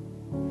me.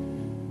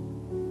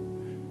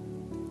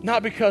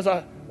 Not because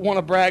I want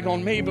to brag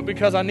on me, but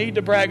because I need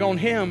to brag on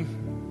Him.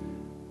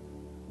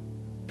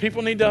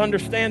 People need to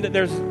understand that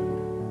there's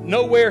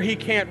nowhere He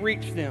can't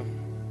reach them.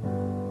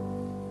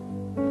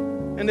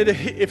 And that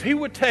if He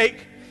would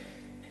take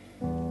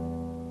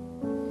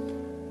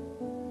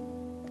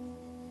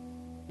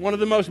one of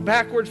the most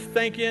backwards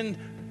thinking,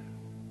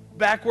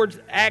 backwards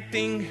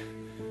acting,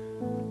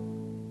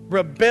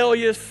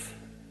 rebellious,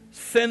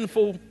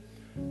 sinful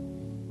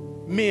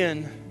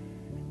men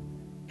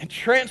and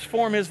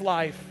transform his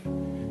life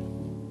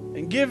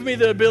and give me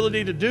the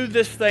ability to do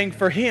this thing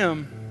for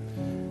Him,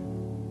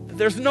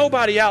 there's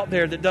nobody out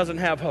there that doesn't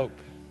have hope.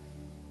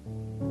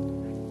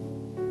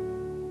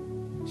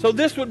 So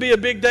this would be a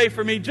big day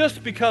for me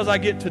just because I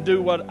get to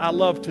do what I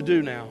love to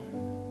do now.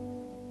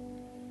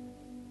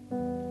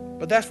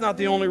 But that's not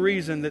the only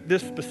reason that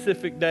this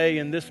specific day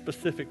in this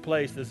specific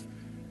place is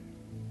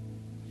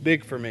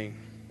big for me.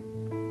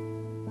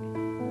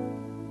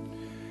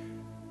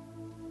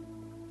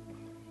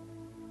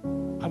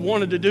 I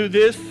wanted to do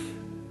this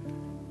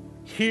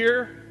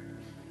here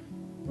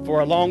for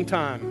a long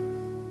time.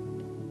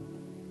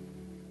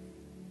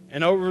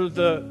 And over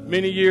the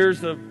many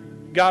years of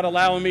God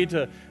allowing me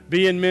to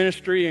be in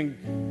ministry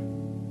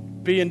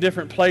and be in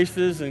different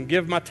places and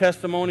give my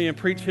testimony and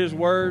preach His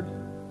word,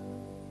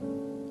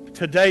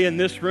 today in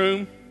this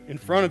room in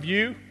front of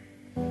you,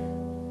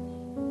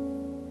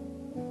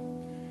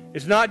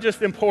 it's not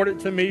just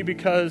important to me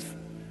because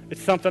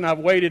it's something I've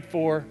waited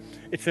for.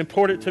 It's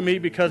important to me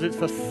because it's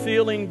a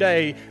sealing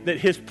day that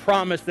His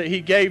promise that He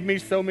gave me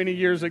so many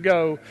years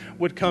ago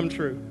would come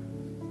true.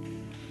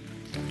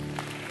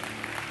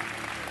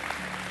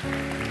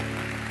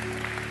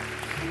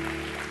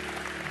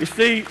 You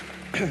see,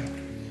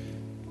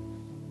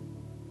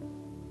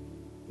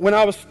 when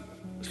I was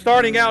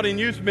starting out in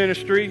youth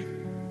ministry,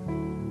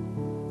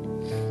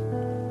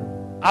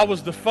 I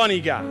was the funny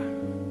guy.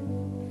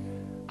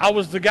 I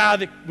was the guy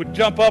that would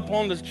jump up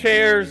on the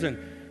chairs and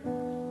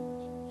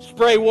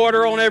spray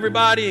water on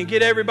everybody and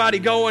get everybody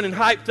going and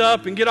hyped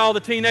up and get all the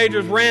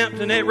teenagers ramped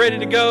and ready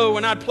to go.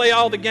 And I'd play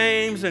all the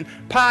games and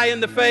pie in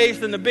the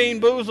face and the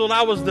bean boozled.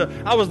 I was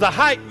the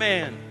hype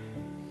man.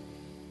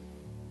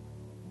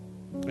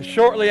 And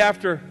shortly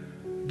after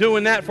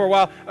doing that for a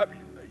while,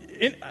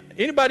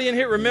 anybody in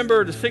here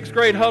remember the 6th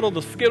grade huddle,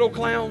 the Skittle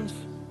Clowns?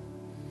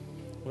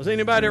 Was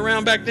anybody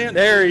around back then?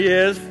 There he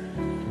is.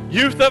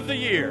 Youth of the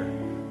Year.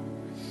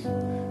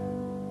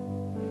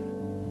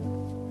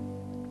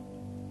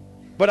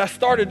 But I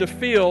started to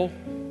feel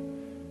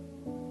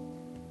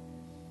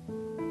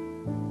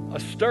a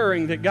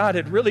stirring that God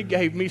had really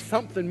gave me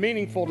something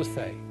meaningful to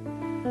say.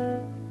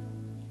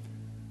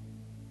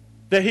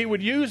 That He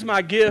would use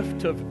my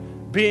gift of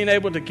being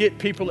able to get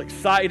people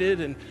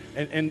excited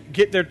and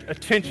get their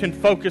attention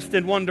focused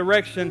in one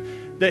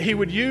direction, that He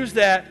would use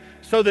that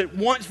so that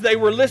once they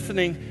were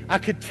listening, I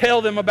could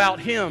tell them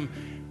about Him.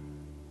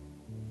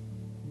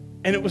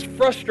 And it was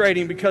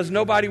frustrating because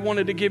nobody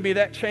wanted to give me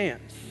that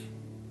chance.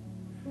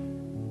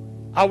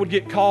 I would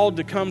get called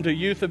to come to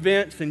youth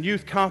events and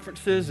youth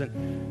conferences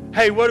and,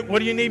 hey, what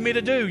do you need me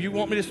to do? You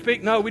want me to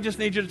speak? No, we just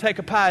need you to take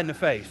a pie in the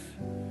face.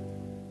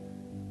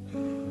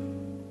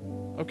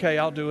 Okay,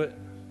 I'll do it.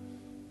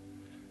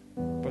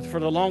 But for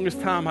the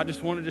longest time, I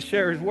just wanted to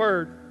share His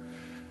word.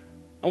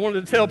 I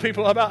wanted to tell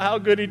people about how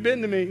good He'd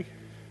been to me.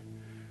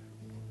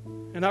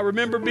 And I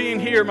remember being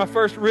here, my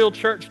first real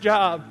church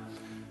job,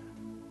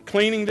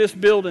 cleaning this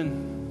building.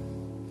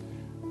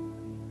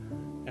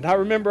 And I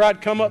remember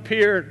I'd come up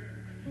here,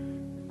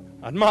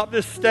 I'd mop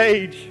this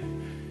stage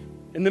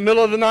in the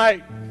middle of the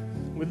night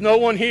with no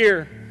one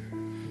here.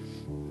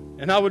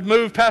 And I would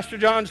move Pastor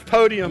John's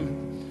podium.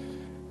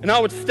 And I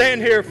would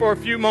stand here for a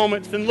few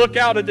moments and look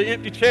out at the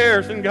empty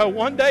chairs and go,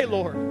 one day,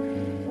 Lord,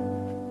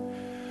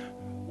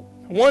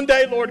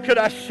 could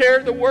I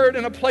share the word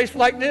in a place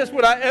like this?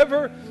 Would I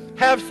ever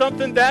have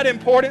something that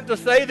important to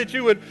say that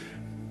you would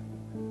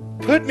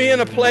put me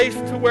in a place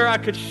to where I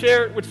could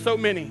share it with so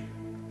many?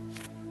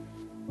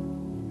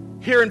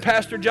 Hearing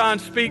Pastor John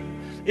speak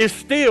is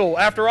still,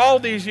 after all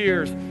these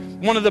years,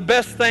 one of the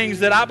best things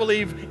that I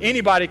believe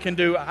anybody can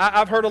do.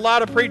 I've heard a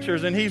lot of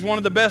preachers, and he's one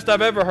of the best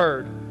I've ever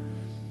heard.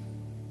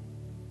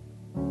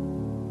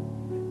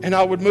 And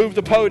I would move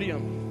the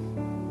podium,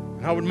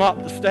 and I would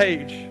mop the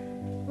stage,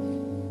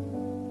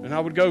 and I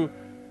would go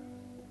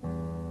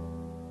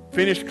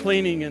finish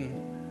cleaning, and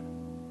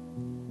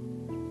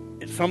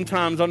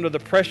sometimes under the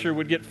pressure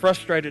would get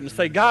frustrated and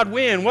say, God,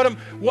 when?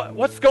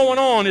 What's going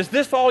on? Is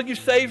this all you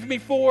saved me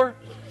for?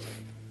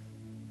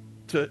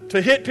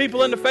 To hit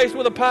people in the face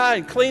with a pie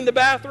and clean the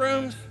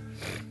bathrooms?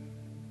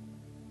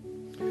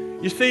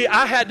 You see,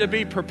 I had to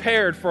be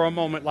prepared for a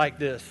moment like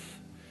this,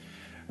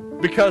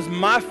 because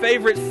my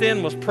favorite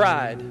sin was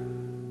pride.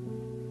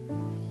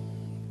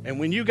 And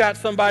when you got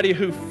somebody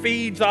who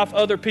feeds off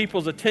other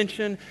people's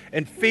attention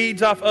and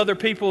feeds off other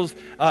people's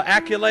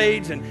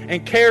accolades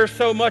and cares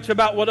so much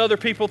about what other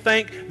people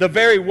think, the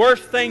very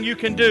worst thing you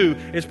can do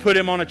is put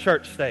him on a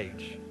church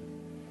stage.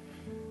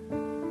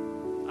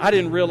 I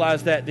didn't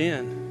realize that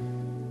then.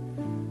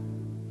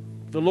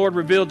 The Lord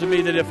revealed to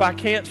me that if I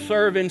can't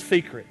serve in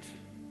secret,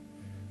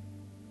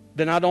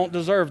 then I don't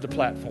deserve the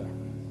platform.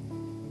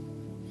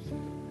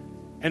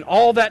 And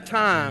all that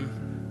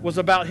time was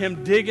about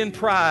him digging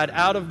pride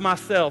out of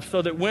myself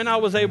so that when I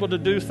was able to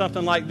do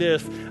something like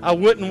this, I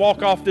wouldn't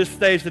walk off this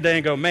stage today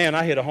and go, man,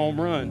 I hit a home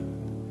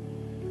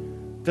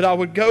run. That I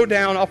would go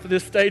down off of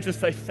this stage and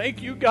say,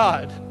 thank you,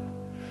 God,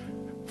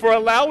 for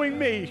allowing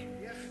me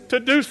to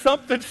do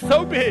something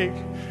so big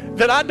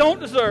that I don't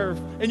deserve.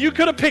 And you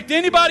could have picked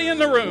anybody in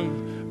the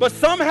room, but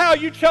somehow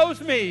you chose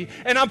me,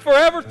 and I'm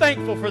forever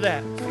thankful for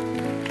that.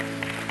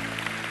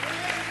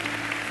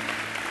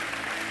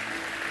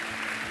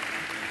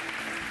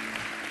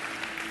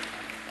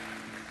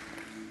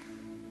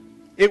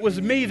 It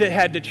was me that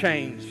had to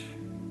change.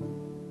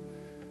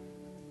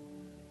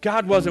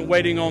 God wasn't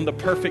waiting on the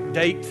perfect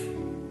date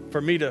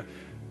for me to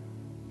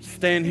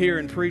stand here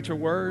and preach a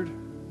word.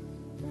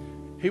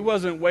 He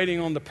wasn't waiting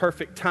on the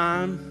perfect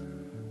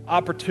time,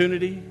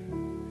 opportunity.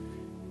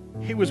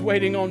 He was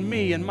waiting on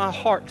me and my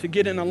heart to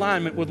get in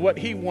alignment with what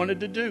he wanted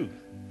to do.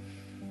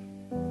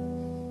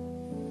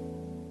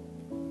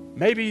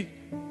 Maybe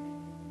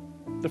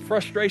the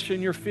frustration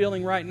you're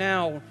feeling right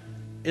now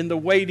in the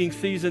waiting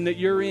season that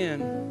you're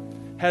in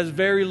has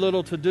very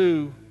little to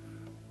do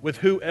with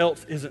who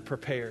else isn't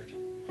prepared,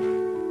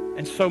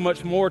 and so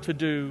much more to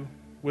do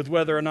with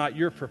whether or not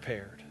you're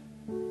prepared.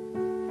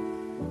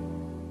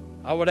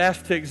 I would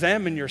ask to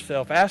examine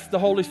yourself. Ask the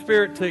Holy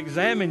Spirit to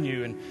examine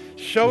you and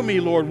show me,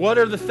 Lord, what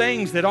are the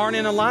things that aren't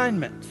in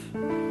alignment?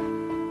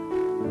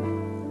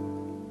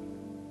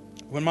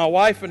 When my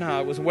wife and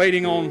I was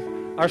waiting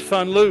on our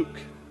son Luke,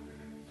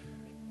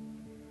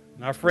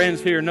 and our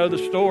friends here know the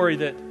story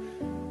that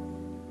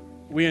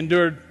we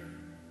endured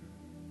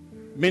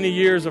many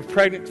years of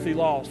pregnancy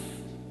loss.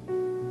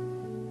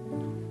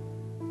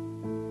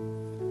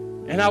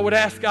 And I would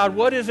ask God,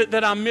 what is it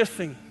that I'm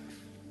missing?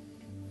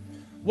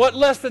 What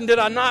lesson did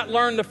I not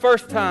learn the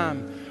first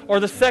time,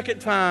 or the second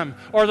time,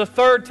 or the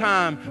third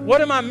time?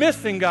 What am I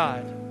missing,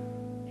 God?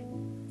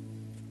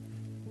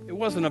 It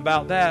wasn't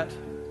about that.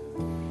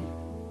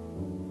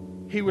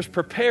 He was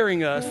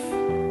preparing us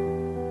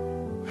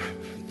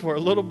for a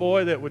little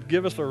boy that would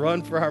give us a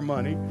run for our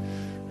money.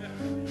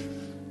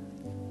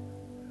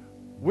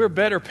 We're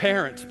better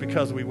parents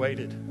because we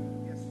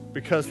waited,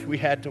 because we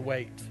had to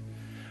wait.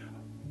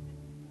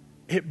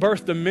 It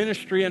birthed a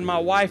ministry in my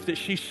wife that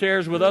she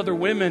shares with other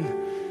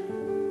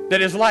women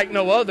that is like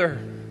no other,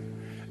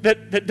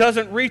 that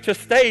doesn't reach a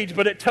stage,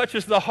 but it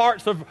touches the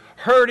hearts of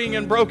hurting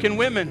and broken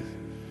women.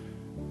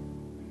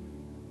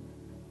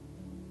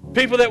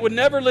 People that would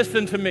never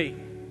listen to me,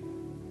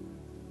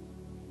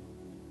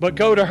 but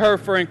go to her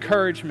for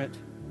encouragement.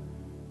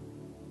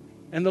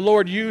 And the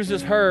Lord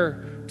uses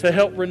her to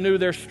help renew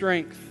their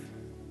strength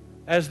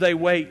as they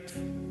wait.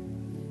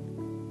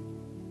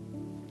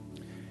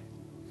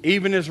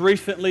 Even as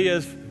recently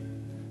as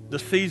the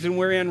season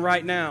we're in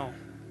right now,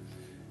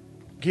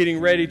 getting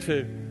ready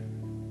to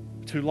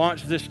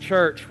launch this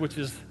church, which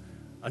is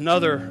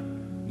another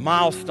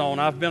milestone.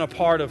 I've been a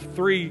part of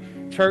 3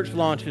 church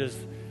launches.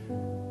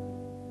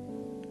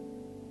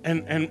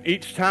 And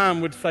each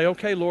time would say,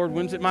 okay, Lord,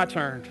 when's it my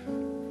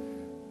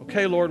turn?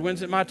 Okay, Lord,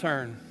 when's it my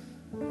turn?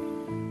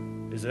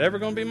 Is it ever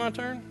going to be my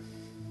turn?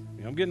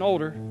 I'm getting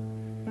older.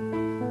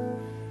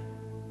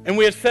 And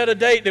we had set a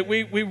date that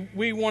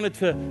we wanted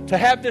to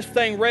have this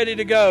thing ready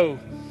to go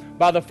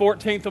by the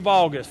 14th of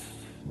August.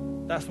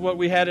 That's what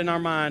we had in our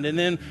mind. And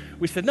then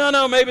we said,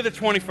 no, maybe the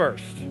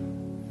 21st.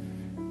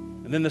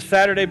 And then the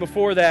Saturday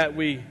before that,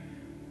 we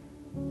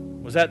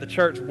was at the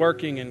church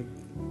working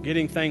and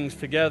getting things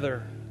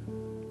together.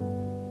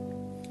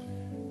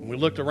 And we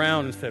looked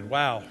around and said,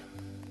 wow,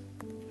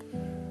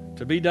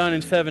 to be done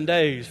in 7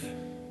 days,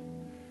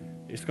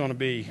 it's going to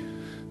be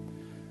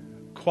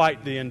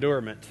quite the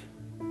endurement.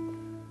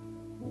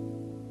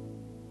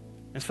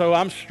 And so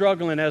I'm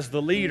struggling as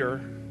the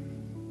leader.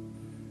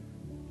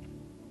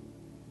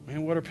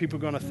 Man, what are people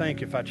going to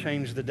think if I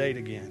change the date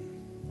again?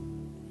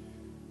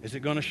 Is it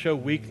going to show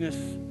weakness?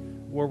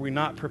 Were we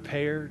not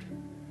prepared?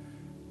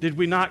 Did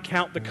we not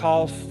count the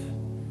cost?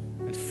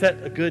 and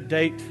set a good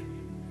date.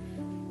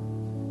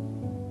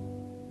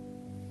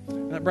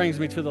 And that brings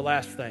me to the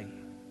last thing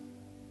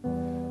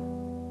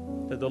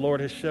that the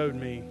Lord has showed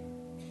me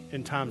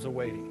in times of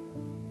waiting.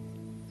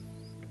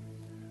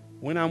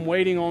 When I'm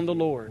waiting on the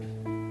Lord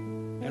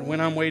and when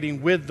I'm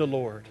waiting with the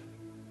Lord,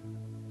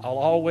 I'll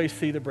always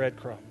see the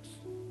breadcrumbs.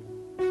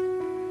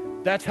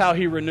 That's how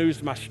He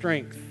renews my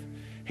strength.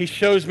 He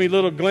shows me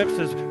little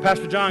glimpses.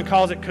 Pastor John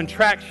calls it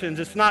contractions.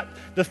 It's not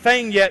the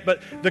thing yet,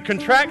 but the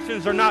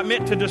contractions are not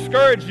meant to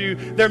discourage you.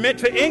 They're meant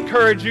to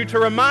encourage you, to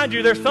remind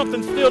you there's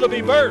something still to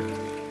be birthed.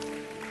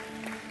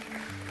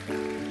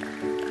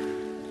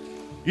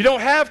 You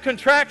don't have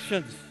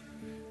contractions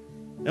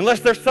unless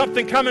there's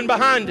something coming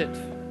behind it.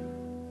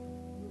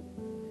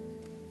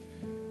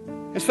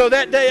 And so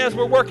that day, as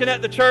we're working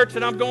at the church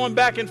and I'm going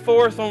back and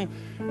forth on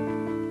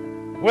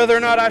whether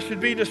or not I should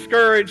be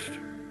discouraged,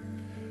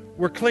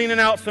 we're cleaning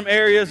out some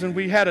areas, and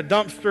we had a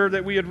dumpster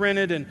that we had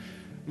rented, and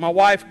my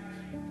wife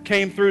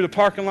came through the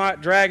parking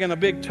lot dragging a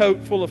big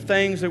tote full of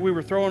things that we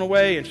were throwing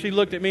away, and she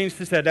looked at me and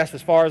she said, "That's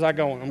as far as I'm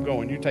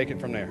going. You take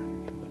it from there."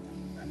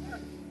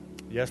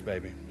 Yes,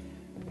 baby.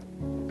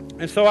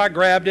 And so I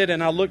grabbed it,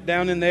 and I looked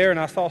down in there, and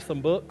I saw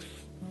some books.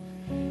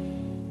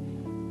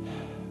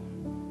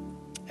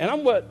 And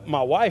I'm what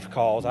my wife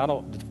calls, I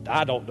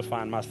don't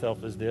define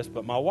myself as this,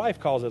 but my wife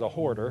calls it a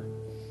hoarder.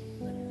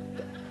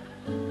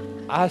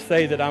 I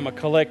say that I'm a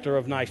collector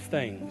of nice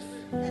things.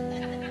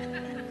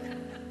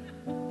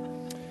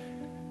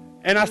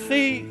 And I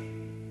see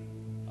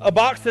a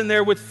box in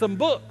there with some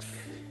books.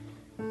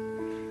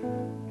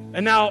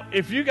 And now,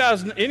 if you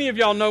guys, any of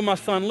y'all know my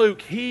son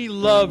Luke, he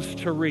loves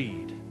to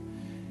read.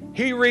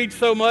 He reads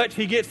so much,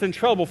 he gets in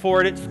trouble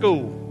for it at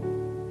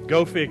school.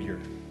 Go figure.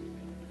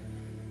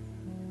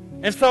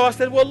 And so I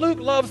said, well, Luke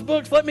loves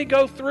books. Let me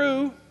go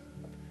through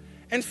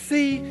and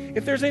see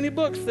if there's any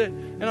books that,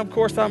 and of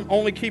course I'm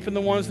only keeping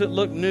the ones that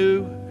look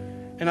new.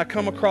 And I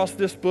come across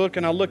this book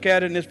and I look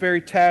at it and it's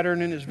very tattered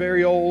and it's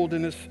very old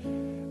and it's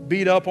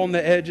beat up on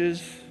the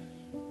edges.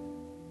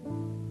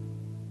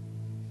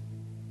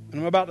 And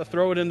I'm about to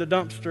throw it in the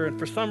dumpster, and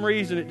for some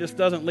reason it just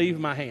doesn't leave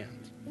my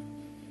hands.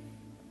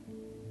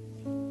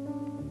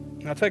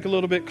 And I take a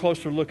little bit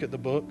closer look at the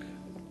book,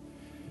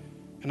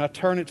 and I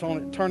turn it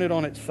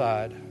on its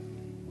side.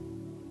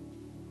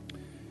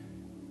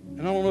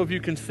 And I don't know if you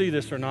can see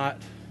this or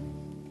not,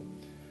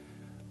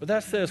 but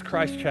that says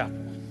Christ Chapel.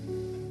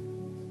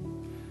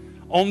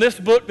 On this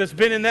book that's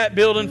been in that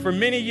building for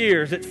many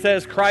years, it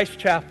says Christ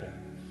Chapel.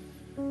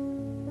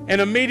 And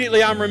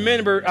immediately I'm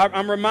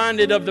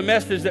reminded of the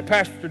message that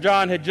Pastor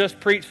John had just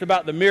preached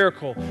about the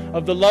miracle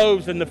of the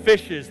loaves and the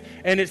fishes.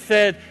 And it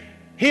said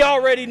he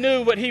already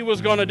knew what he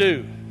was going to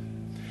do.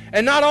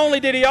 And not only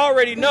did he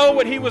already know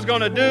what he was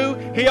going to do,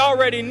 he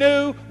already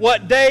knew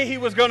what day he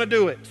was going to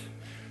do it.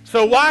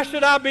 So why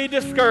should I be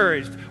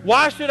discouraged?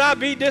 Why should I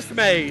be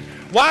dismayed?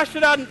 Why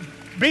should I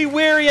be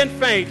weary and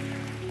faint?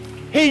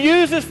 He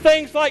uses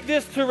things like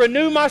this to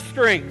renew my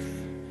strength.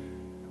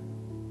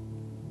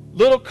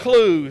 Little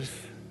clues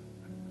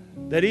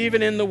that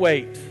even in the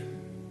wait,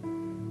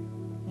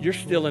 you're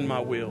still in my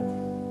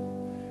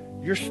will.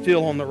 You're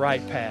still on the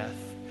right path.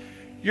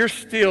 You're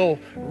still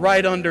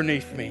right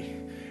underneath me.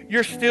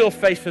 You're still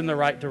facing the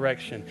right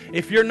direction.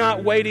 If you're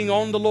not waiting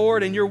on the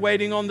Lord and you're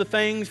waiting on the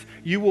things,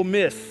 you will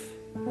miss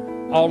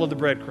all of the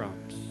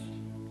breadcrumbs.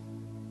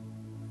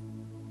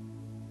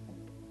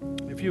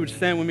 If you would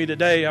stand with me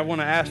today, I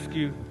want to ask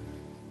you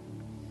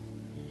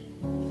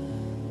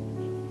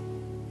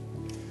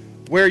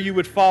where you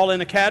would fall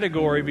in a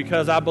category,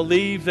 because I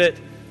believe that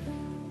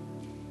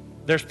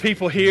there's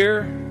people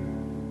here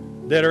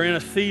that are in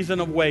a season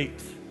of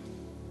wait.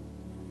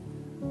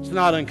 It's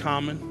not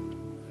uncommon.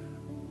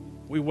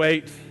 We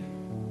wait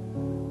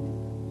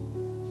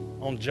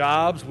on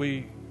jobs.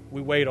 We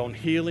wait on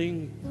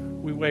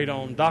healing. We wait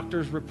on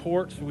doctor's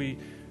reports. We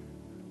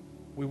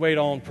wait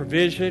on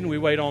provision. We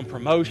wait on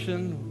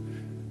promotion.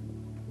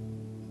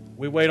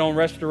 We wait on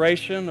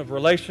restoration of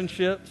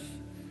relationships.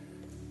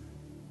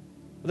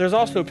 But there's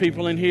also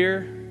people in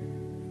here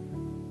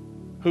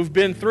who've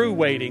been through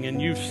waiting,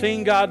 and you've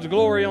seen God's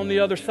glory on the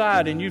other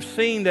side, and you've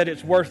seen that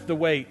it's worth the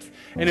wait,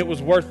 and it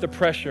was worth the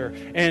pressure,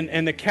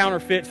 and the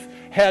counterfeits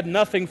had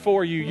nothing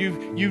for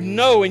you. You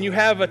know, and you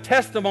have a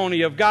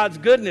testimony of God's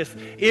goodness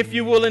if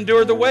you will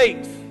endure the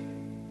wait.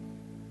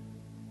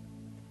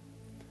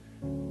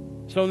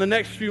 So in the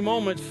next few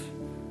moments,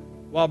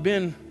 while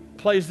Ben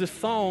plays this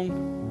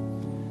song,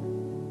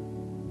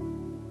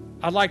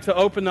 I'd like to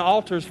open the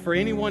altars for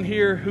anyone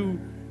here who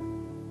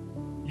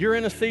you're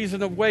in a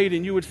season of wait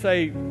and you would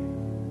say,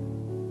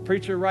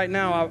 preacher, right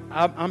now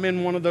I'm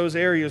in one of those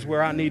areas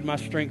where I need my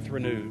strength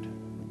renewed.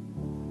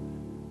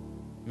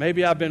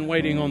 Maybe I've been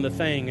waiting on the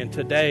thing, and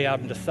today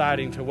I'm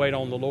deciding to wait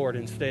on the Lord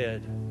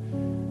instead.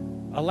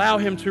 Allow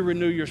Him to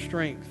renew your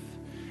strength.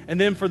 And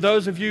then for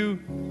those of you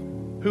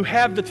who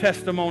have the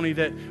testimony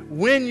that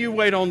when you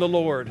wait on the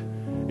Lord,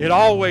 it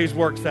always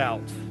works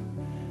out,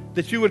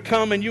 that you would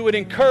come and you would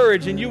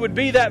encourage and you would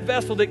be that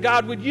vessel that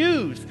God would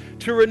use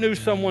to renew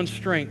someone's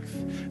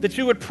strength, that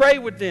you would pray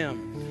with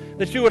them,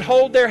 that you would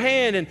hold their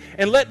hand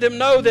and let them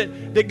know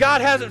that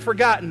God hasn't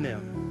forgotten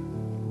them.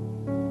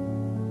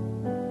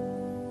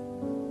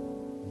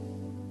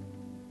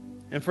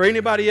 And for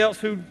anybody else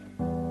who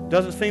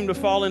doesn't seem to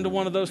fall into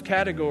one of those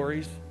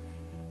categories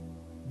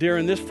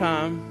during this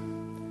time,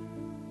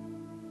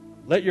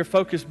 let your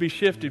focus be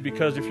shifted,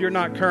 because if you're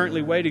not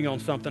currently waiting on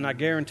something, I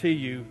guarantee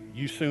you,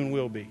 you soon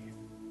will be.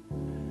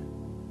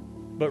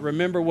 But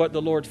remember what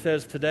the Lord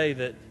says today,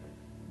 that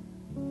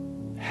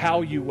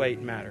how you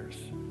wait matters.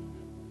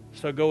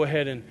 So go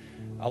ahead and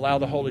allow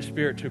the Holy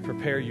Spirit to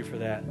prepare you for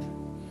that.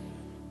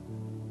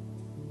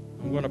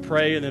 I'm going to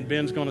pray, and then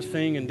Ben's going to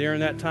sing, and during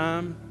that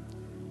time,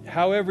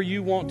 however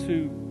you want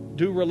to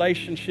do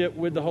relationship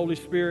with the Holy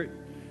Spirit,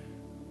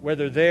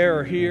 whether there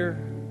or here,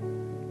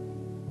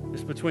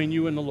 it's between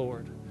you and the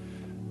Lord.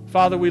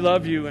 Father, we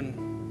love you, and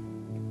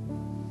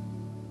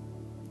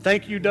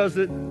thank you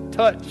doesn't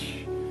touch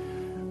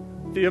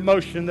the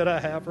emotion that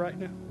I have right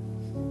now,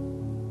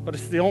 but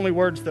it's the only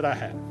words that I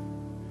have.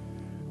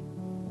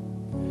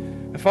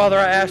 And Father,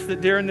 I ask that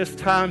during this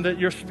time that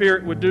your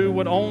Spirit would do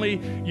what only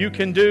you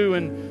can do,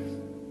 and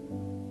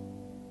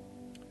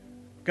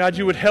God,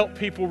 you would help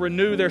people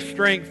renew their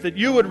strength, that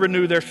you would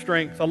renew their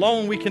strength.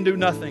 Alone we can do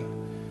nothing.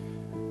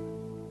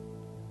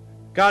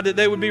 God, that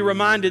they would be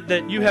reminded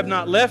that you have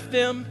not left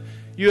them,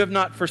 you have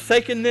not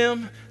forsaken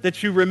them,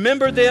 that you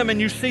remember them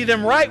and you see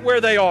them right where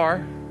they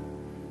are,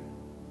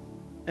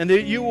 and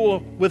that you will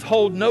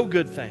withhold no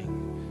good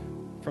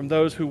thing from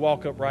those who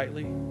walk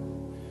uprightly.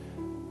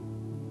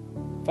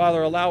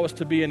 Father, allow us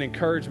to be an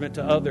encouragement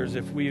to others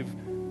if we've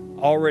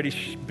already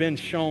been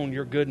shown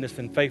your goodness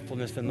and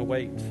faithfulness in the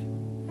wait.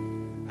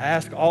 I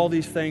ask all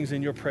these things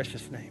in your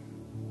precious name.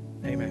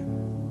 Amen.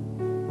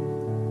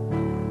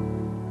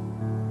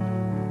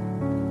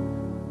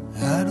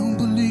 I don't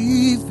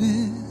believe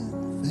in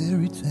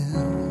fairy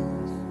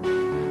tales.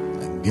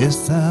 I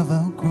guess I've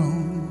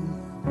outgrown.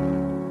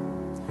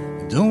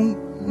 Don't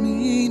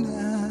mean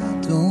I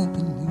don't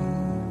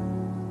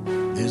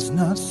believe there's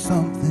not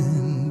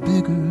something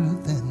bigger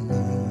than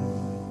me.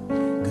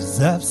 'Cause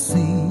I've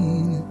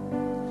seen it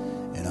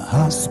in a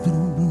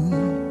hospital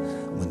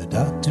room when the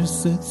doctor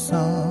said,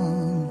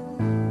 son,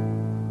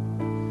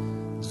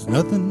 there's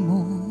nothing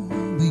more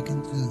we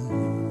can do.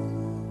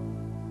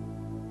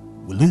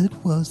 Well, it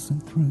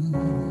wasn't through.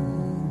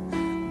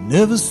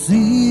 Never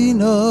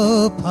seen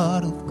a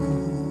pot of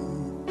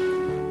gold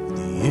at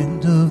the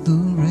end of the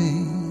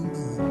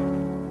rainbow.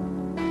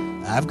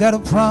 I've got a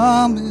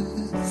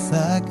promise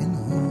I can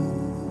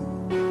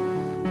hold in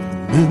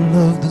the middle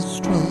of the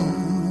struggle.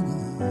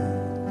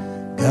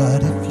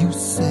 God, if you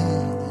say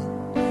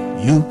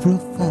that you'll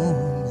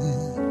perform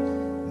it,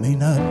 may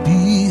not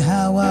be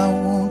how I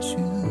want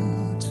you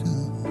to,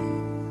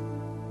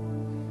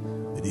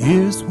 but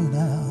here's what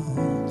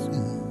I'll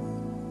do.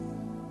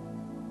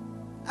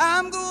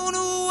 I'm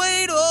gonna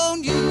wait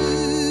on you.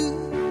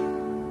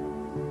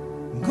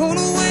 I'm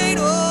gonna wait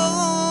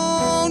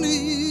on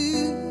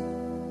you.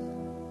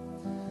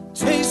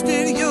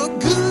 Tasted your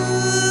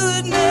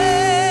goodness.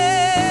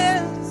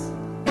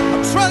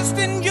 I'm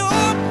trusting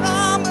your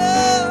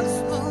promise.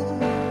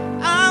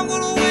 I'm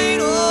gonna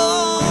wait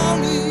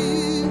on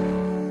you.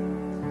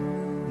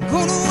 I'm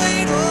gonna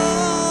wait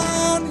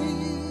on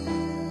you.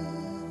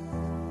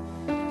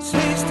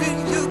 Tasted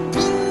your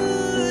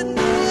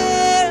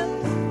goodness.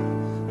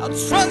 I'll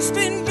trust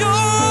in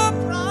your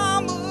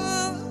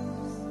promise.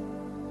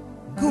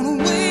 Gonna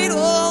wait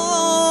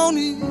on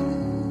you.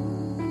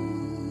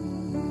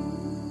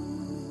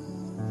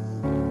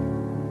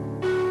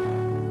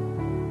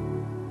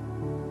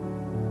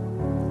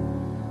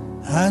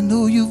 I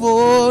know you've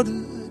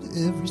ordered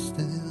every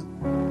step.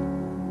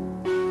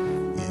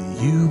 Yeah,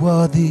 you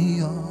are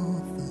the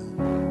author.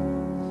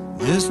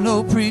 There's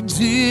no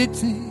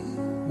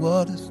predicting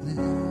what is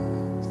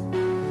next,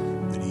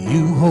 but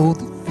you hold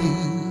the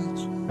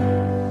future.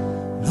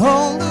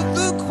 All of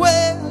the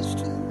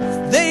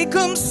questions, they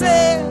come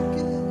second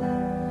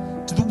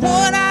to the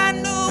one I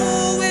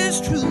know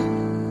is true.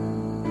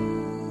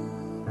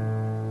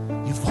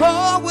 You've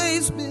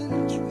always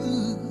been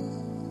true.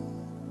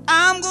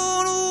 I'm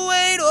gonna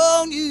wait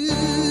on you.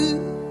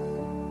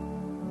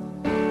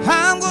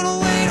 I'm gonna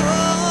wait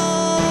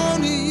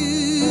on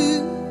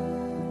you.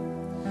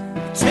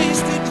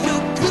 Tasted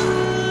your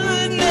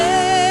goodness.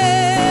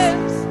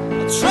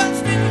 I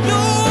trust in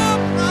your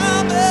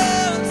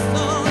promise.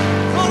 I'm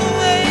gonna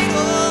wait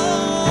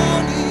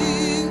on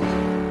you.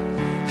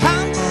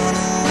 I'm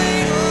gonna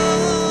wait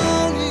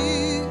on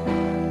you.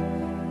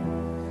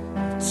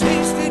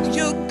 Tasted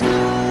your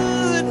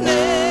goodness.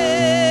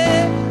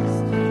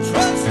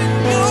 Trust in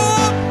your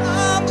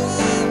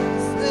promises.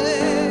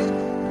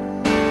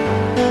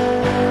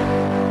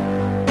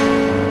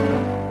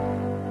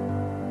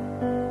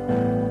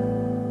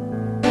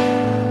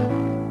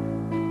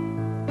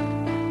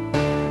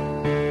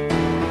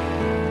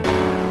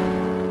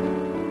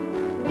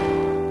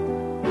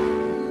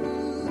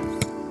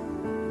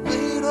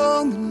 Wait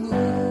on the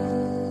Lord.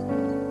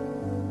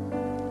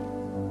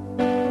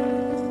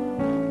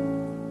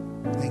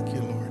 Thank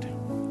you, Lord.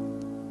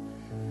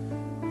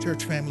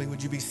 Church family,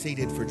 would you be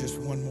seated for just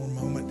one more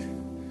moment?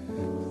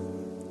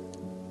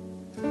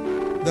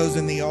 Those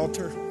in the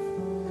altar,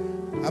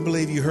 I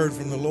believe you heard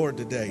from the Lord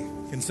today.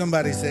 Can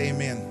somebody say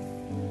amen?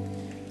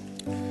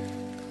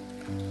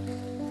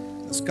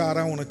 Scott,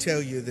 I want to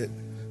tell you that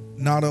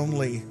not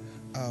only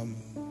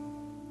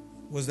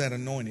was that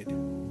anointed,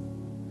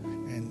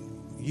 and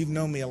you've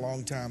known me a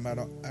long time. I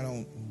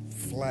don't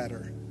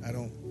flatter. I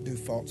don't do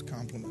false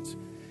compliments.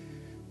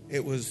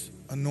 It was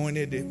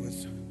anointed. It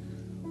was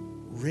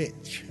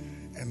rich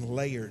and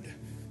layered.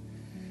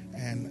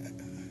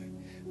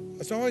 And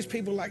it's always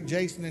people like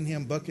Jason and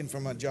him bucking for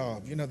my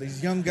job. You know,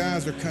 these young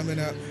guys are coming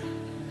up.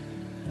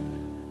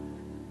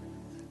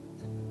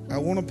 I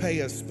want to pay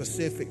a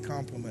specific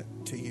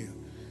compliment to you.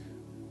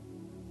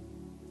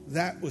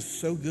 That was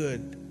so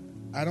good.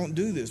 I don't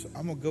do this.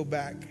 I'm going to go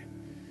back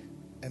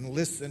and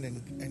listen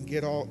and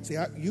get all. See,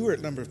 you were at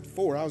number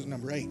 4. I was at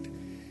number 8.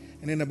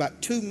 And in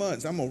about 2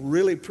 months, I'm going to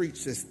really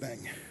preach this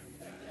thing.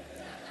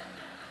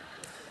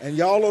 And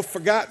y'all have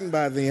forgotten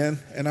by then.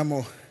 And I'm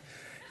going to,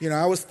 you know,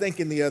 I was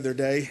thinking the other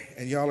day,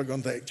 and y'all are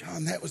going to think,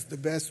 John, that was the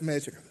best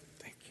message.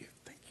 Thank you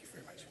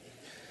very much.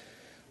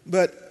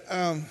 But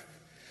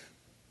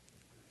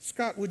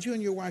Scott, would you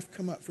and your wife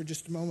come up for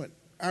just a moment?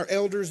 Our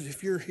elders,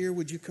 if you're here,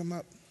 would you come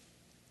up?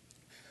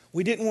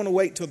 We didn't want to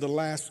wait till the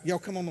last. Y'all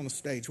come on the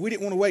stage. We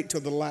didn't want to wait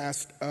till the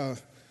last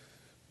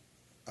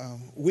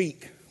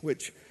week,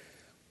 which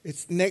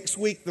it's next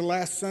week, the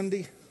last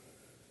Sunday.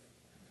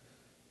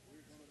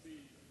 We're going to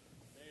be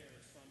there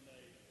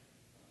Sunday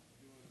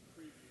doing a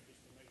preview just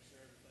to make sure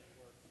everything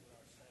works with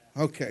our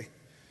staff. Okay.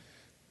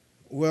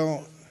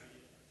 Well,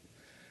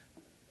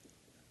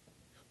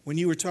 when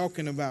you were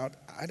talking about,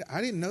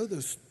 I didn't know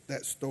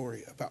that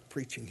story about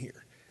preaching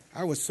here.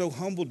 I was so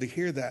humbled to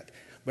hear that.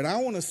 But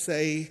I want to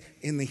say,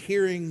 in the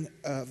hearing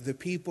of the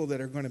people that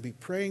are going to be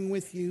praying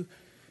with you,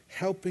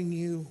 helping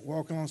you,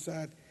 walking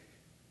alongside,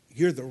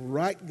 you're the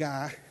right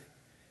guy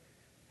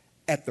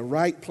at the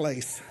right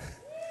place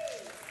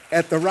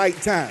at the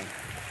right time.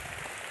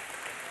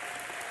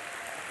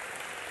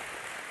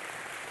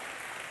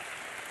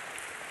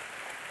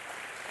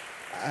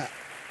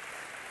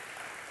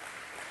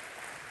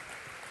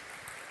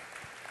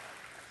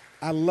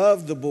 I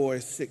loved the boy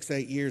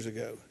 6-8 years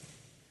ago.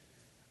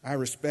 I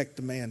respect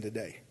the man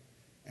today.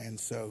 And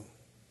so,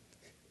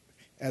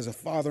 as a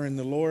father in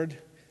the Lord,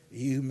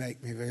 you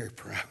make me very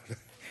proud.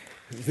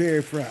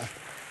 Very proud.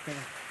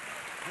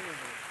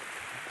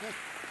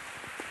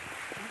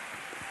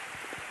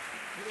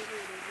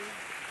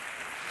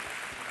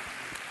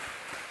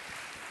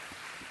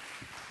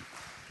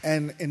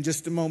 And in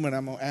just a moment,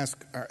 I'm going to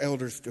ask our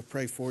elders to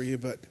pray for you.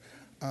 But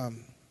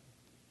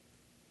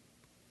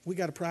we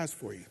got a prize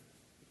for you.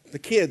 The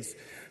kids.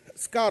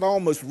 Scott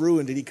almost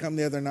ruined it. He come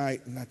the other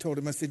night, and I told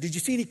him, I said, did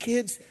you see any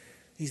kids?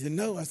 He said,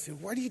 no. I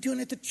said, what are you doing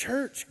at the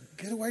church?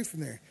 Get away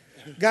from there.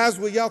 Guys,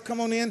 will y'all come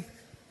on in?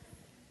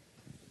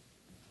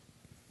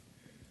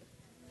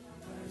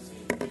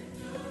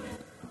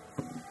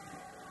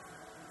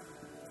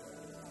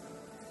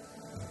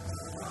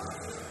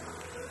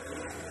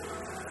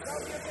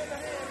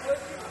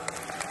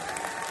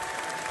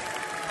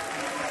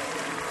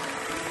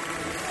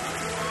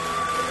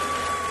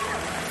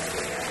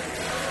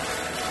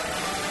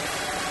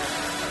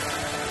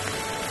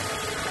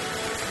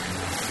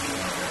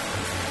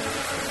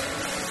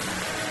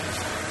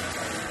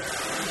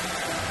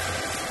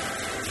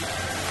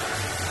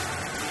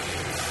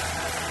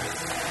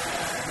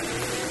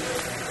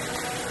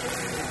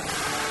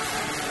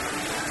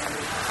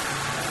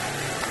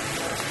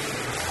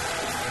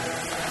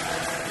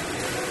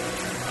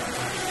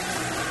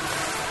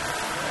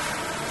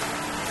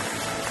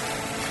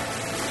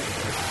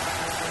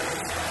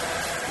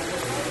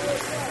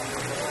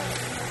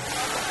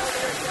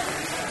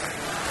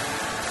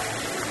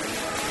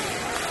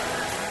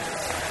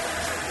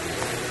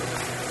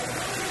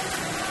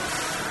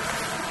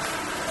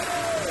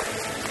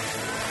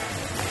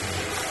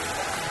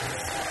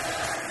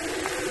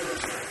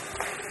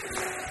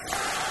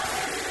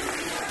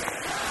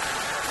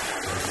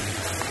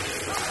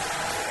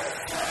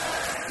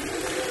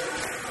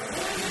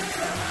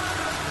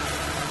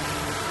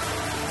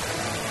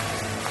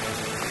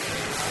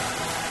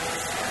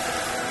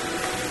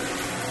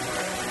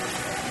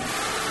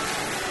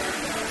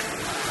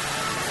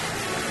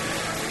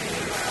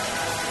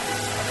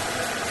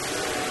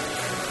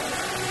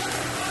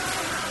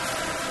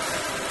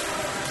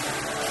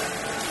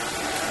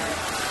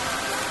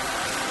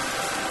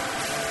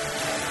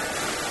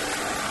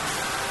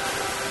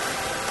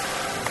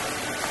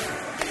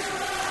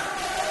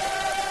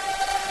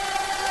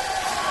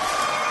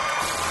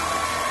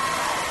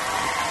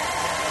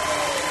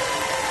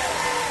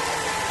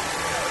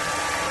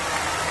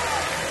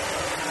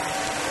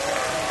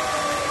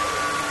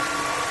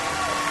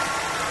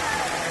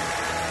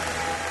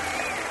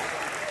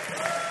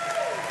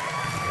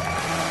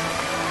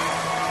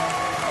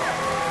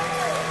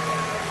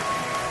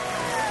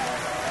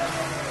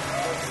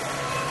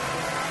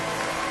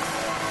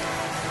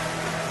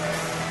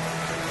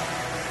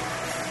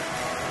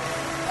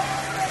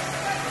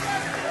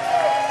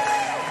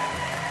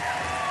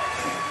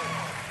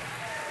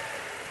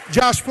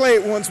 Josh, play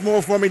it once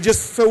more for me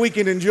just so we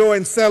can enjoy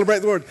and celebrate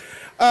the Lord.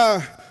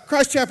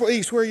 Christ Chapel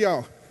East, where are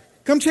y'all?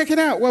 Come check it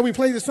out while we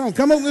play the song.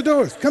 Come open the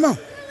doors. Come on.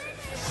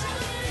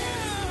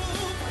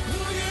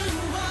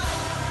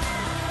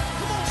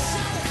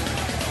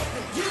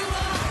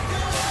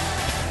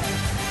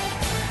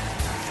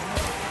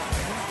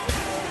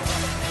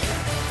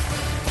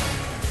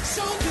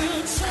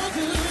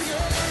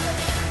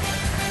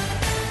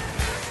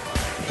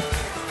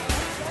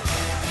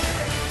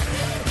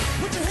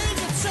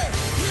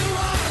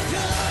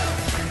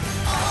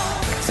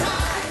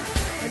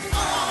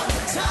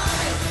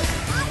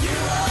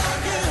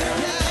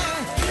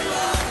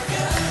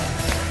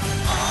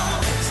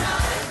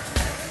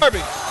 Harvey.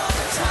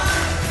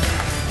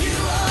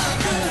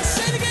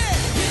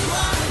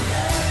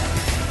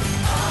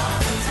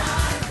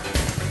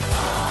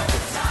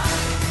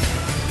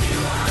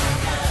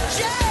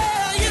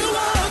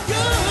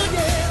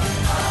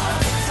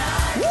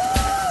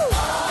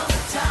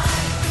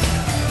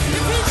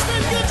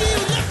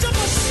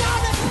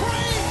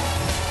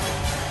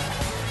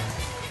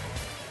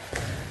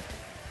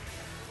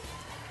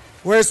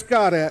 Where's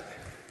Scott at?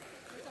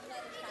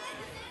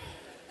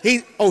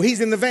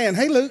 He's in the van.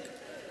 Hey, Luke.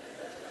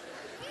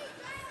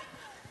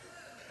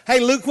 Hey,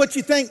 Luke, what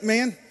you think,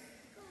 man?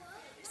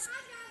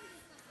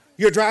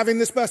 You're driving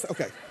this bus?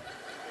 Okay.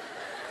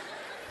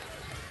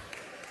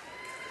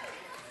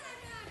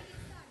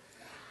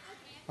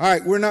 All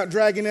right, we're not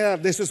dragging it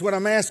out. This is what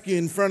I'm asking you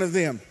in front of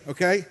them,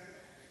 okay?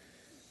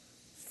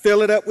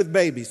 Fill it up with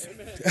babies.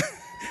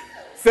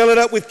 Fill it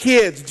up with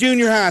kids,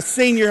 junior high,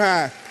 senior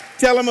high.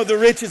 Tell them of the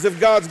riches of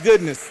God's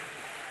goodness.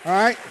 All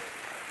right?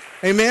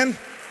 Amen?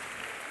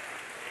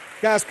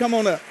 Guys, come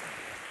on up.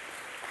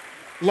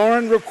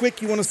 Lauren, real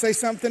quick, you want to say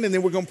something, and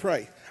then we're going to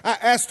pray. I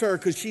asked her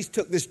because she's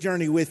took this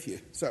journey with you.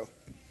 So,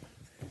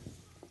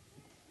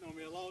 Known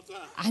me a long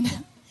time. I know.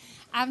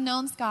 I've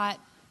known Scott,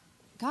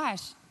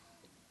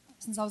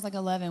 since I was like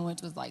 11,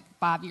 which was like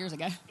 5 years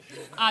ago,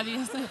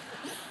 obviously.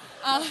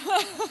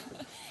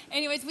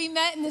 Anyways, we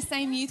met in the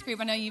same youth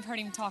group. I know you've heard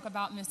him talk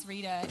about Miss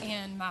Rita,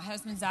 and my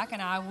husband Zach and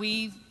I,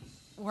 we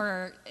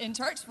were in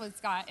church with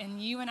Scott,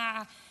 and you and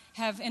I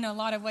have in a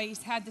lot of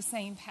ways had the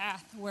same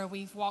path where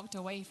we've walked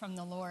away from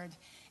the Lord,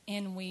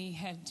 and we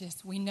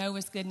know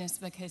his goodness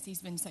because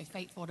he's been so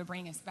faithful to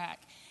bring us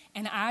back.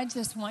 And I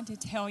just want to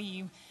tell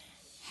you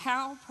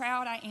how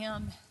proud I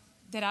am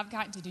that I've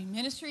got to do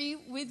ministry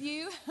with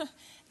you,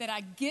 that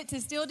I get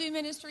to still do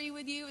ministry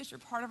with you as you're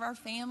part of our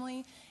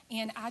family.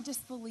 And I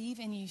just believe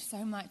in you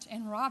so much.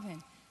 And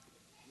Robin,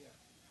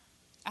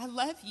 I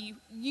love you.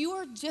 You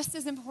are just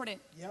as important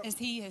as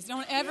he is.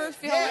 Don't ever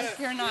feel like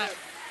you're not.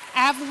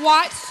 I've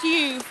watched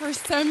you for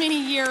so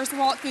many years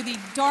walk through the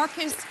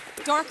darkest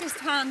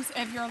times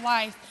of your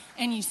life,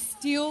 and you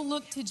still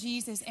look to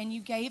Jesus, and you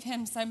gave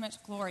him so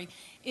much glory.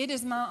 It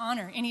is my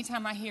honor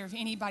anytime I hear of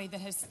anybody that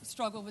has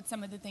struggled with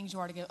some of the things you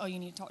are to go, oh, you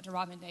need to talk to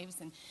Robin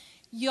Davison.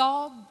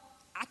 Y'all,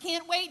 I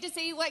can't wait to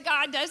see what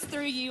God does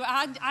through you.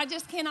 I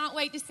just cannot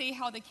wait to see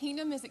how the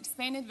kingdom is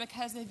expanded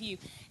because of you.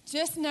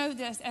 Just know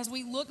this, as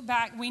we look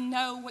back, we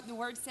know what the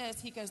word says.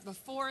 He goes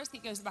before us, he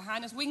goes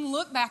behind us. We can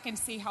look back and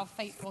see how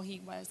faithful he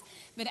was.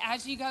 But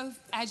as you go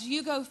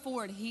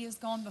forward, he has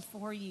gone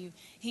before you.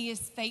 He is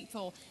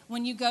faithful.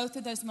 When you go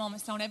through those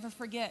moments, don't ever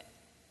forget,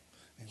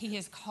 he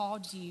has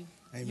called you.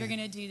 Amen. You're going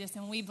to do this,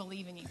 and we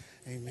believe in you.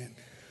 Amen.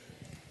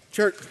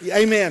 Church,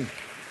 amen.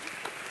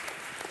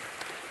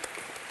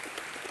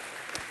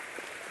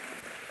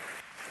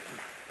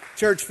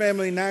 Church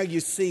family, now you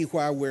see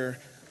why we're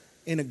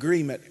in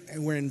agreement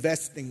and we're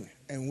investing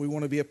and we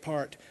want to be a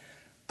part.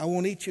 I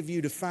want each of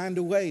you to find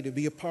a way to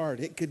be a part.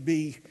 It could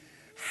be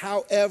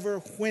however,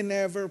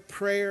 whenever,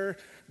 prayer,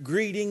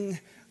 greeting.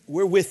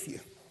 We're with you.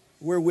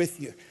 We're with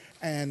you.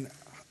 And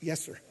yes,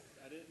 sir.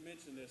 I didn't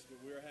mention this, but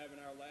we're having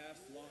our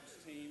last launch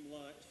team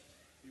lunch.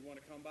 If you want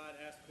to come by and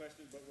ask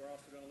questions, but we're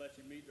also going to let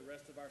you meet the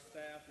rest of our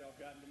staff. Y'all have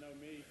gotten to know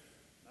me.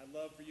 I'd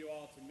love for you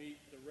all to meet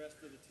the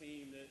rest of the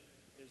team that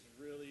is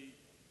really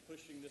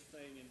pushing this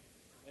thing,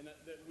 and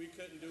that we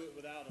couldn't do it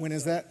without them. When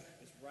is that?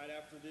 It's right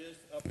after this,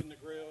 up in the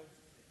grill.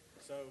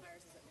 So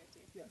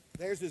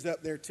theirs is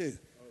up there too.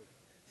 Oh,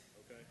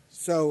 okay.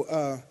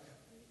 So,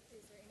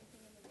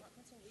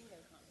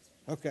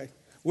 okay,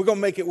 we're gonna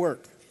make it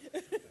work.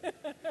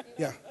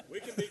 Yeah.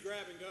 We can be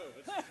grab and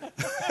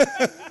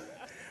go.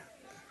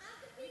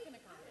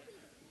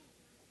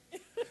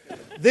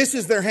 This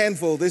is their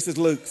handful. This is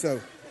Luke.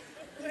 So,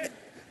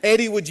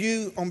 Eddie, would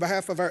you, on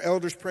behalf of our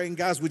elders, pray? And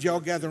guys, would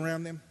y'all gather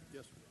around them?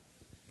 Yes, sir.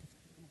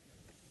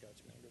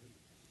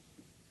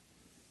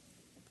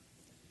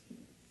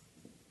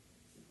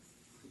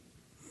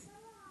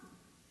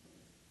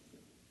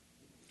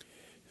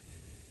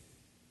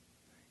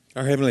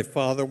 Our Heavenly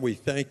Father, we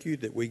thank you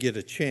that we get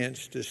a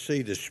chance to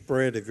see the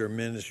spread of your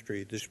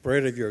ministry, the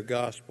spread of your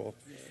gospel,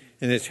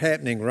 and it's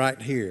happening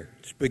right here.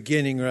 It's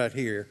beginning right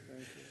here.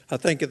 I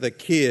think of the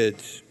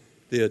kids,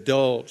 the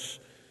adults,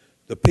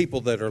 the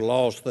people that are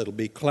lost that'll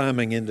be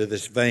climbing into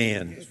this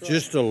van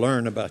just to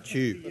learn about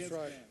you.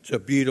 It's a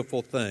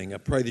beautiful thing. I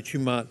pray that you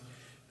might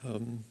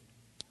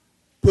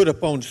put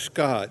upon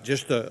Scott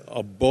just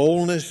a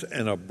boldness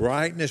and a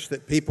brightness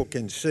that people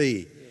can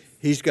see.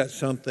 He's got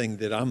something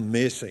that I'm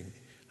missing.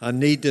 I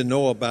need to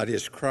know about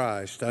his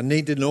Christ. I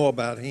need to know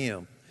about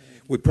him.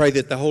 We pray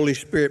that the Holy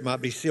Spirit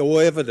might be so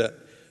evident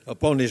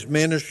upon his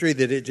ministry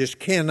that it just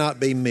cannot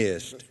be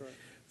missed.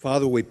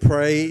 Father, we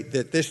pray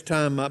that this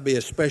time might be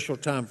a special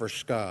time for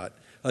Scott,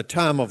 a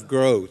time of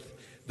growth.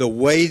 The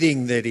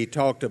waiting that he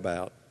talked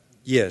about,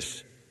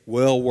 yes,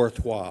 well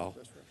worthwhile.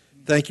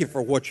 Thank you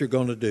for what you're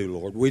going to do,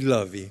 Lord. We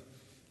love you.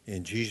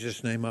 In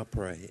Jesus' name I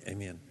pray.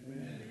 Amen.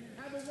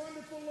 Have a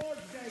wonderful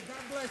Lord's Day. God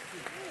bless you.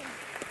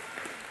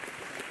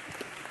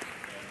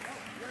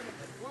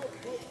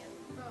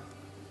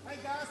 Hey,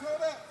 guys,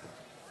 hold up.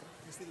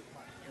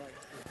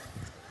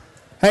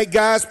 Hey,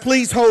 guys,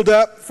 please hold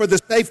up for the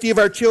safety of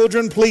our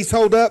children. Please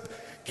hold up.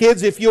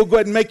 Kids, if you'll go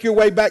ahead and make your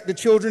way back to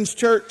Children's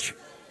Church.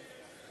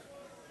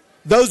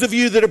 Those of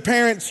you that are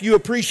parents, you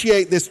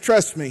appreciate this,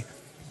 trust me.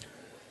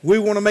 We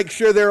want to make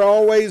sure they're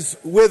always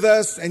with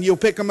us, and you'll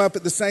pick them up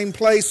at the same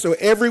place. So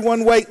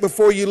everyone wait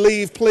before you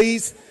leave,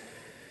 please.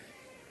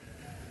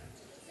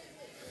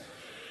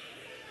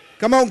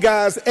 Come on,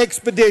 guys,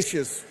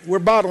 expeditious. We're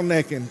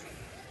bottlenecking.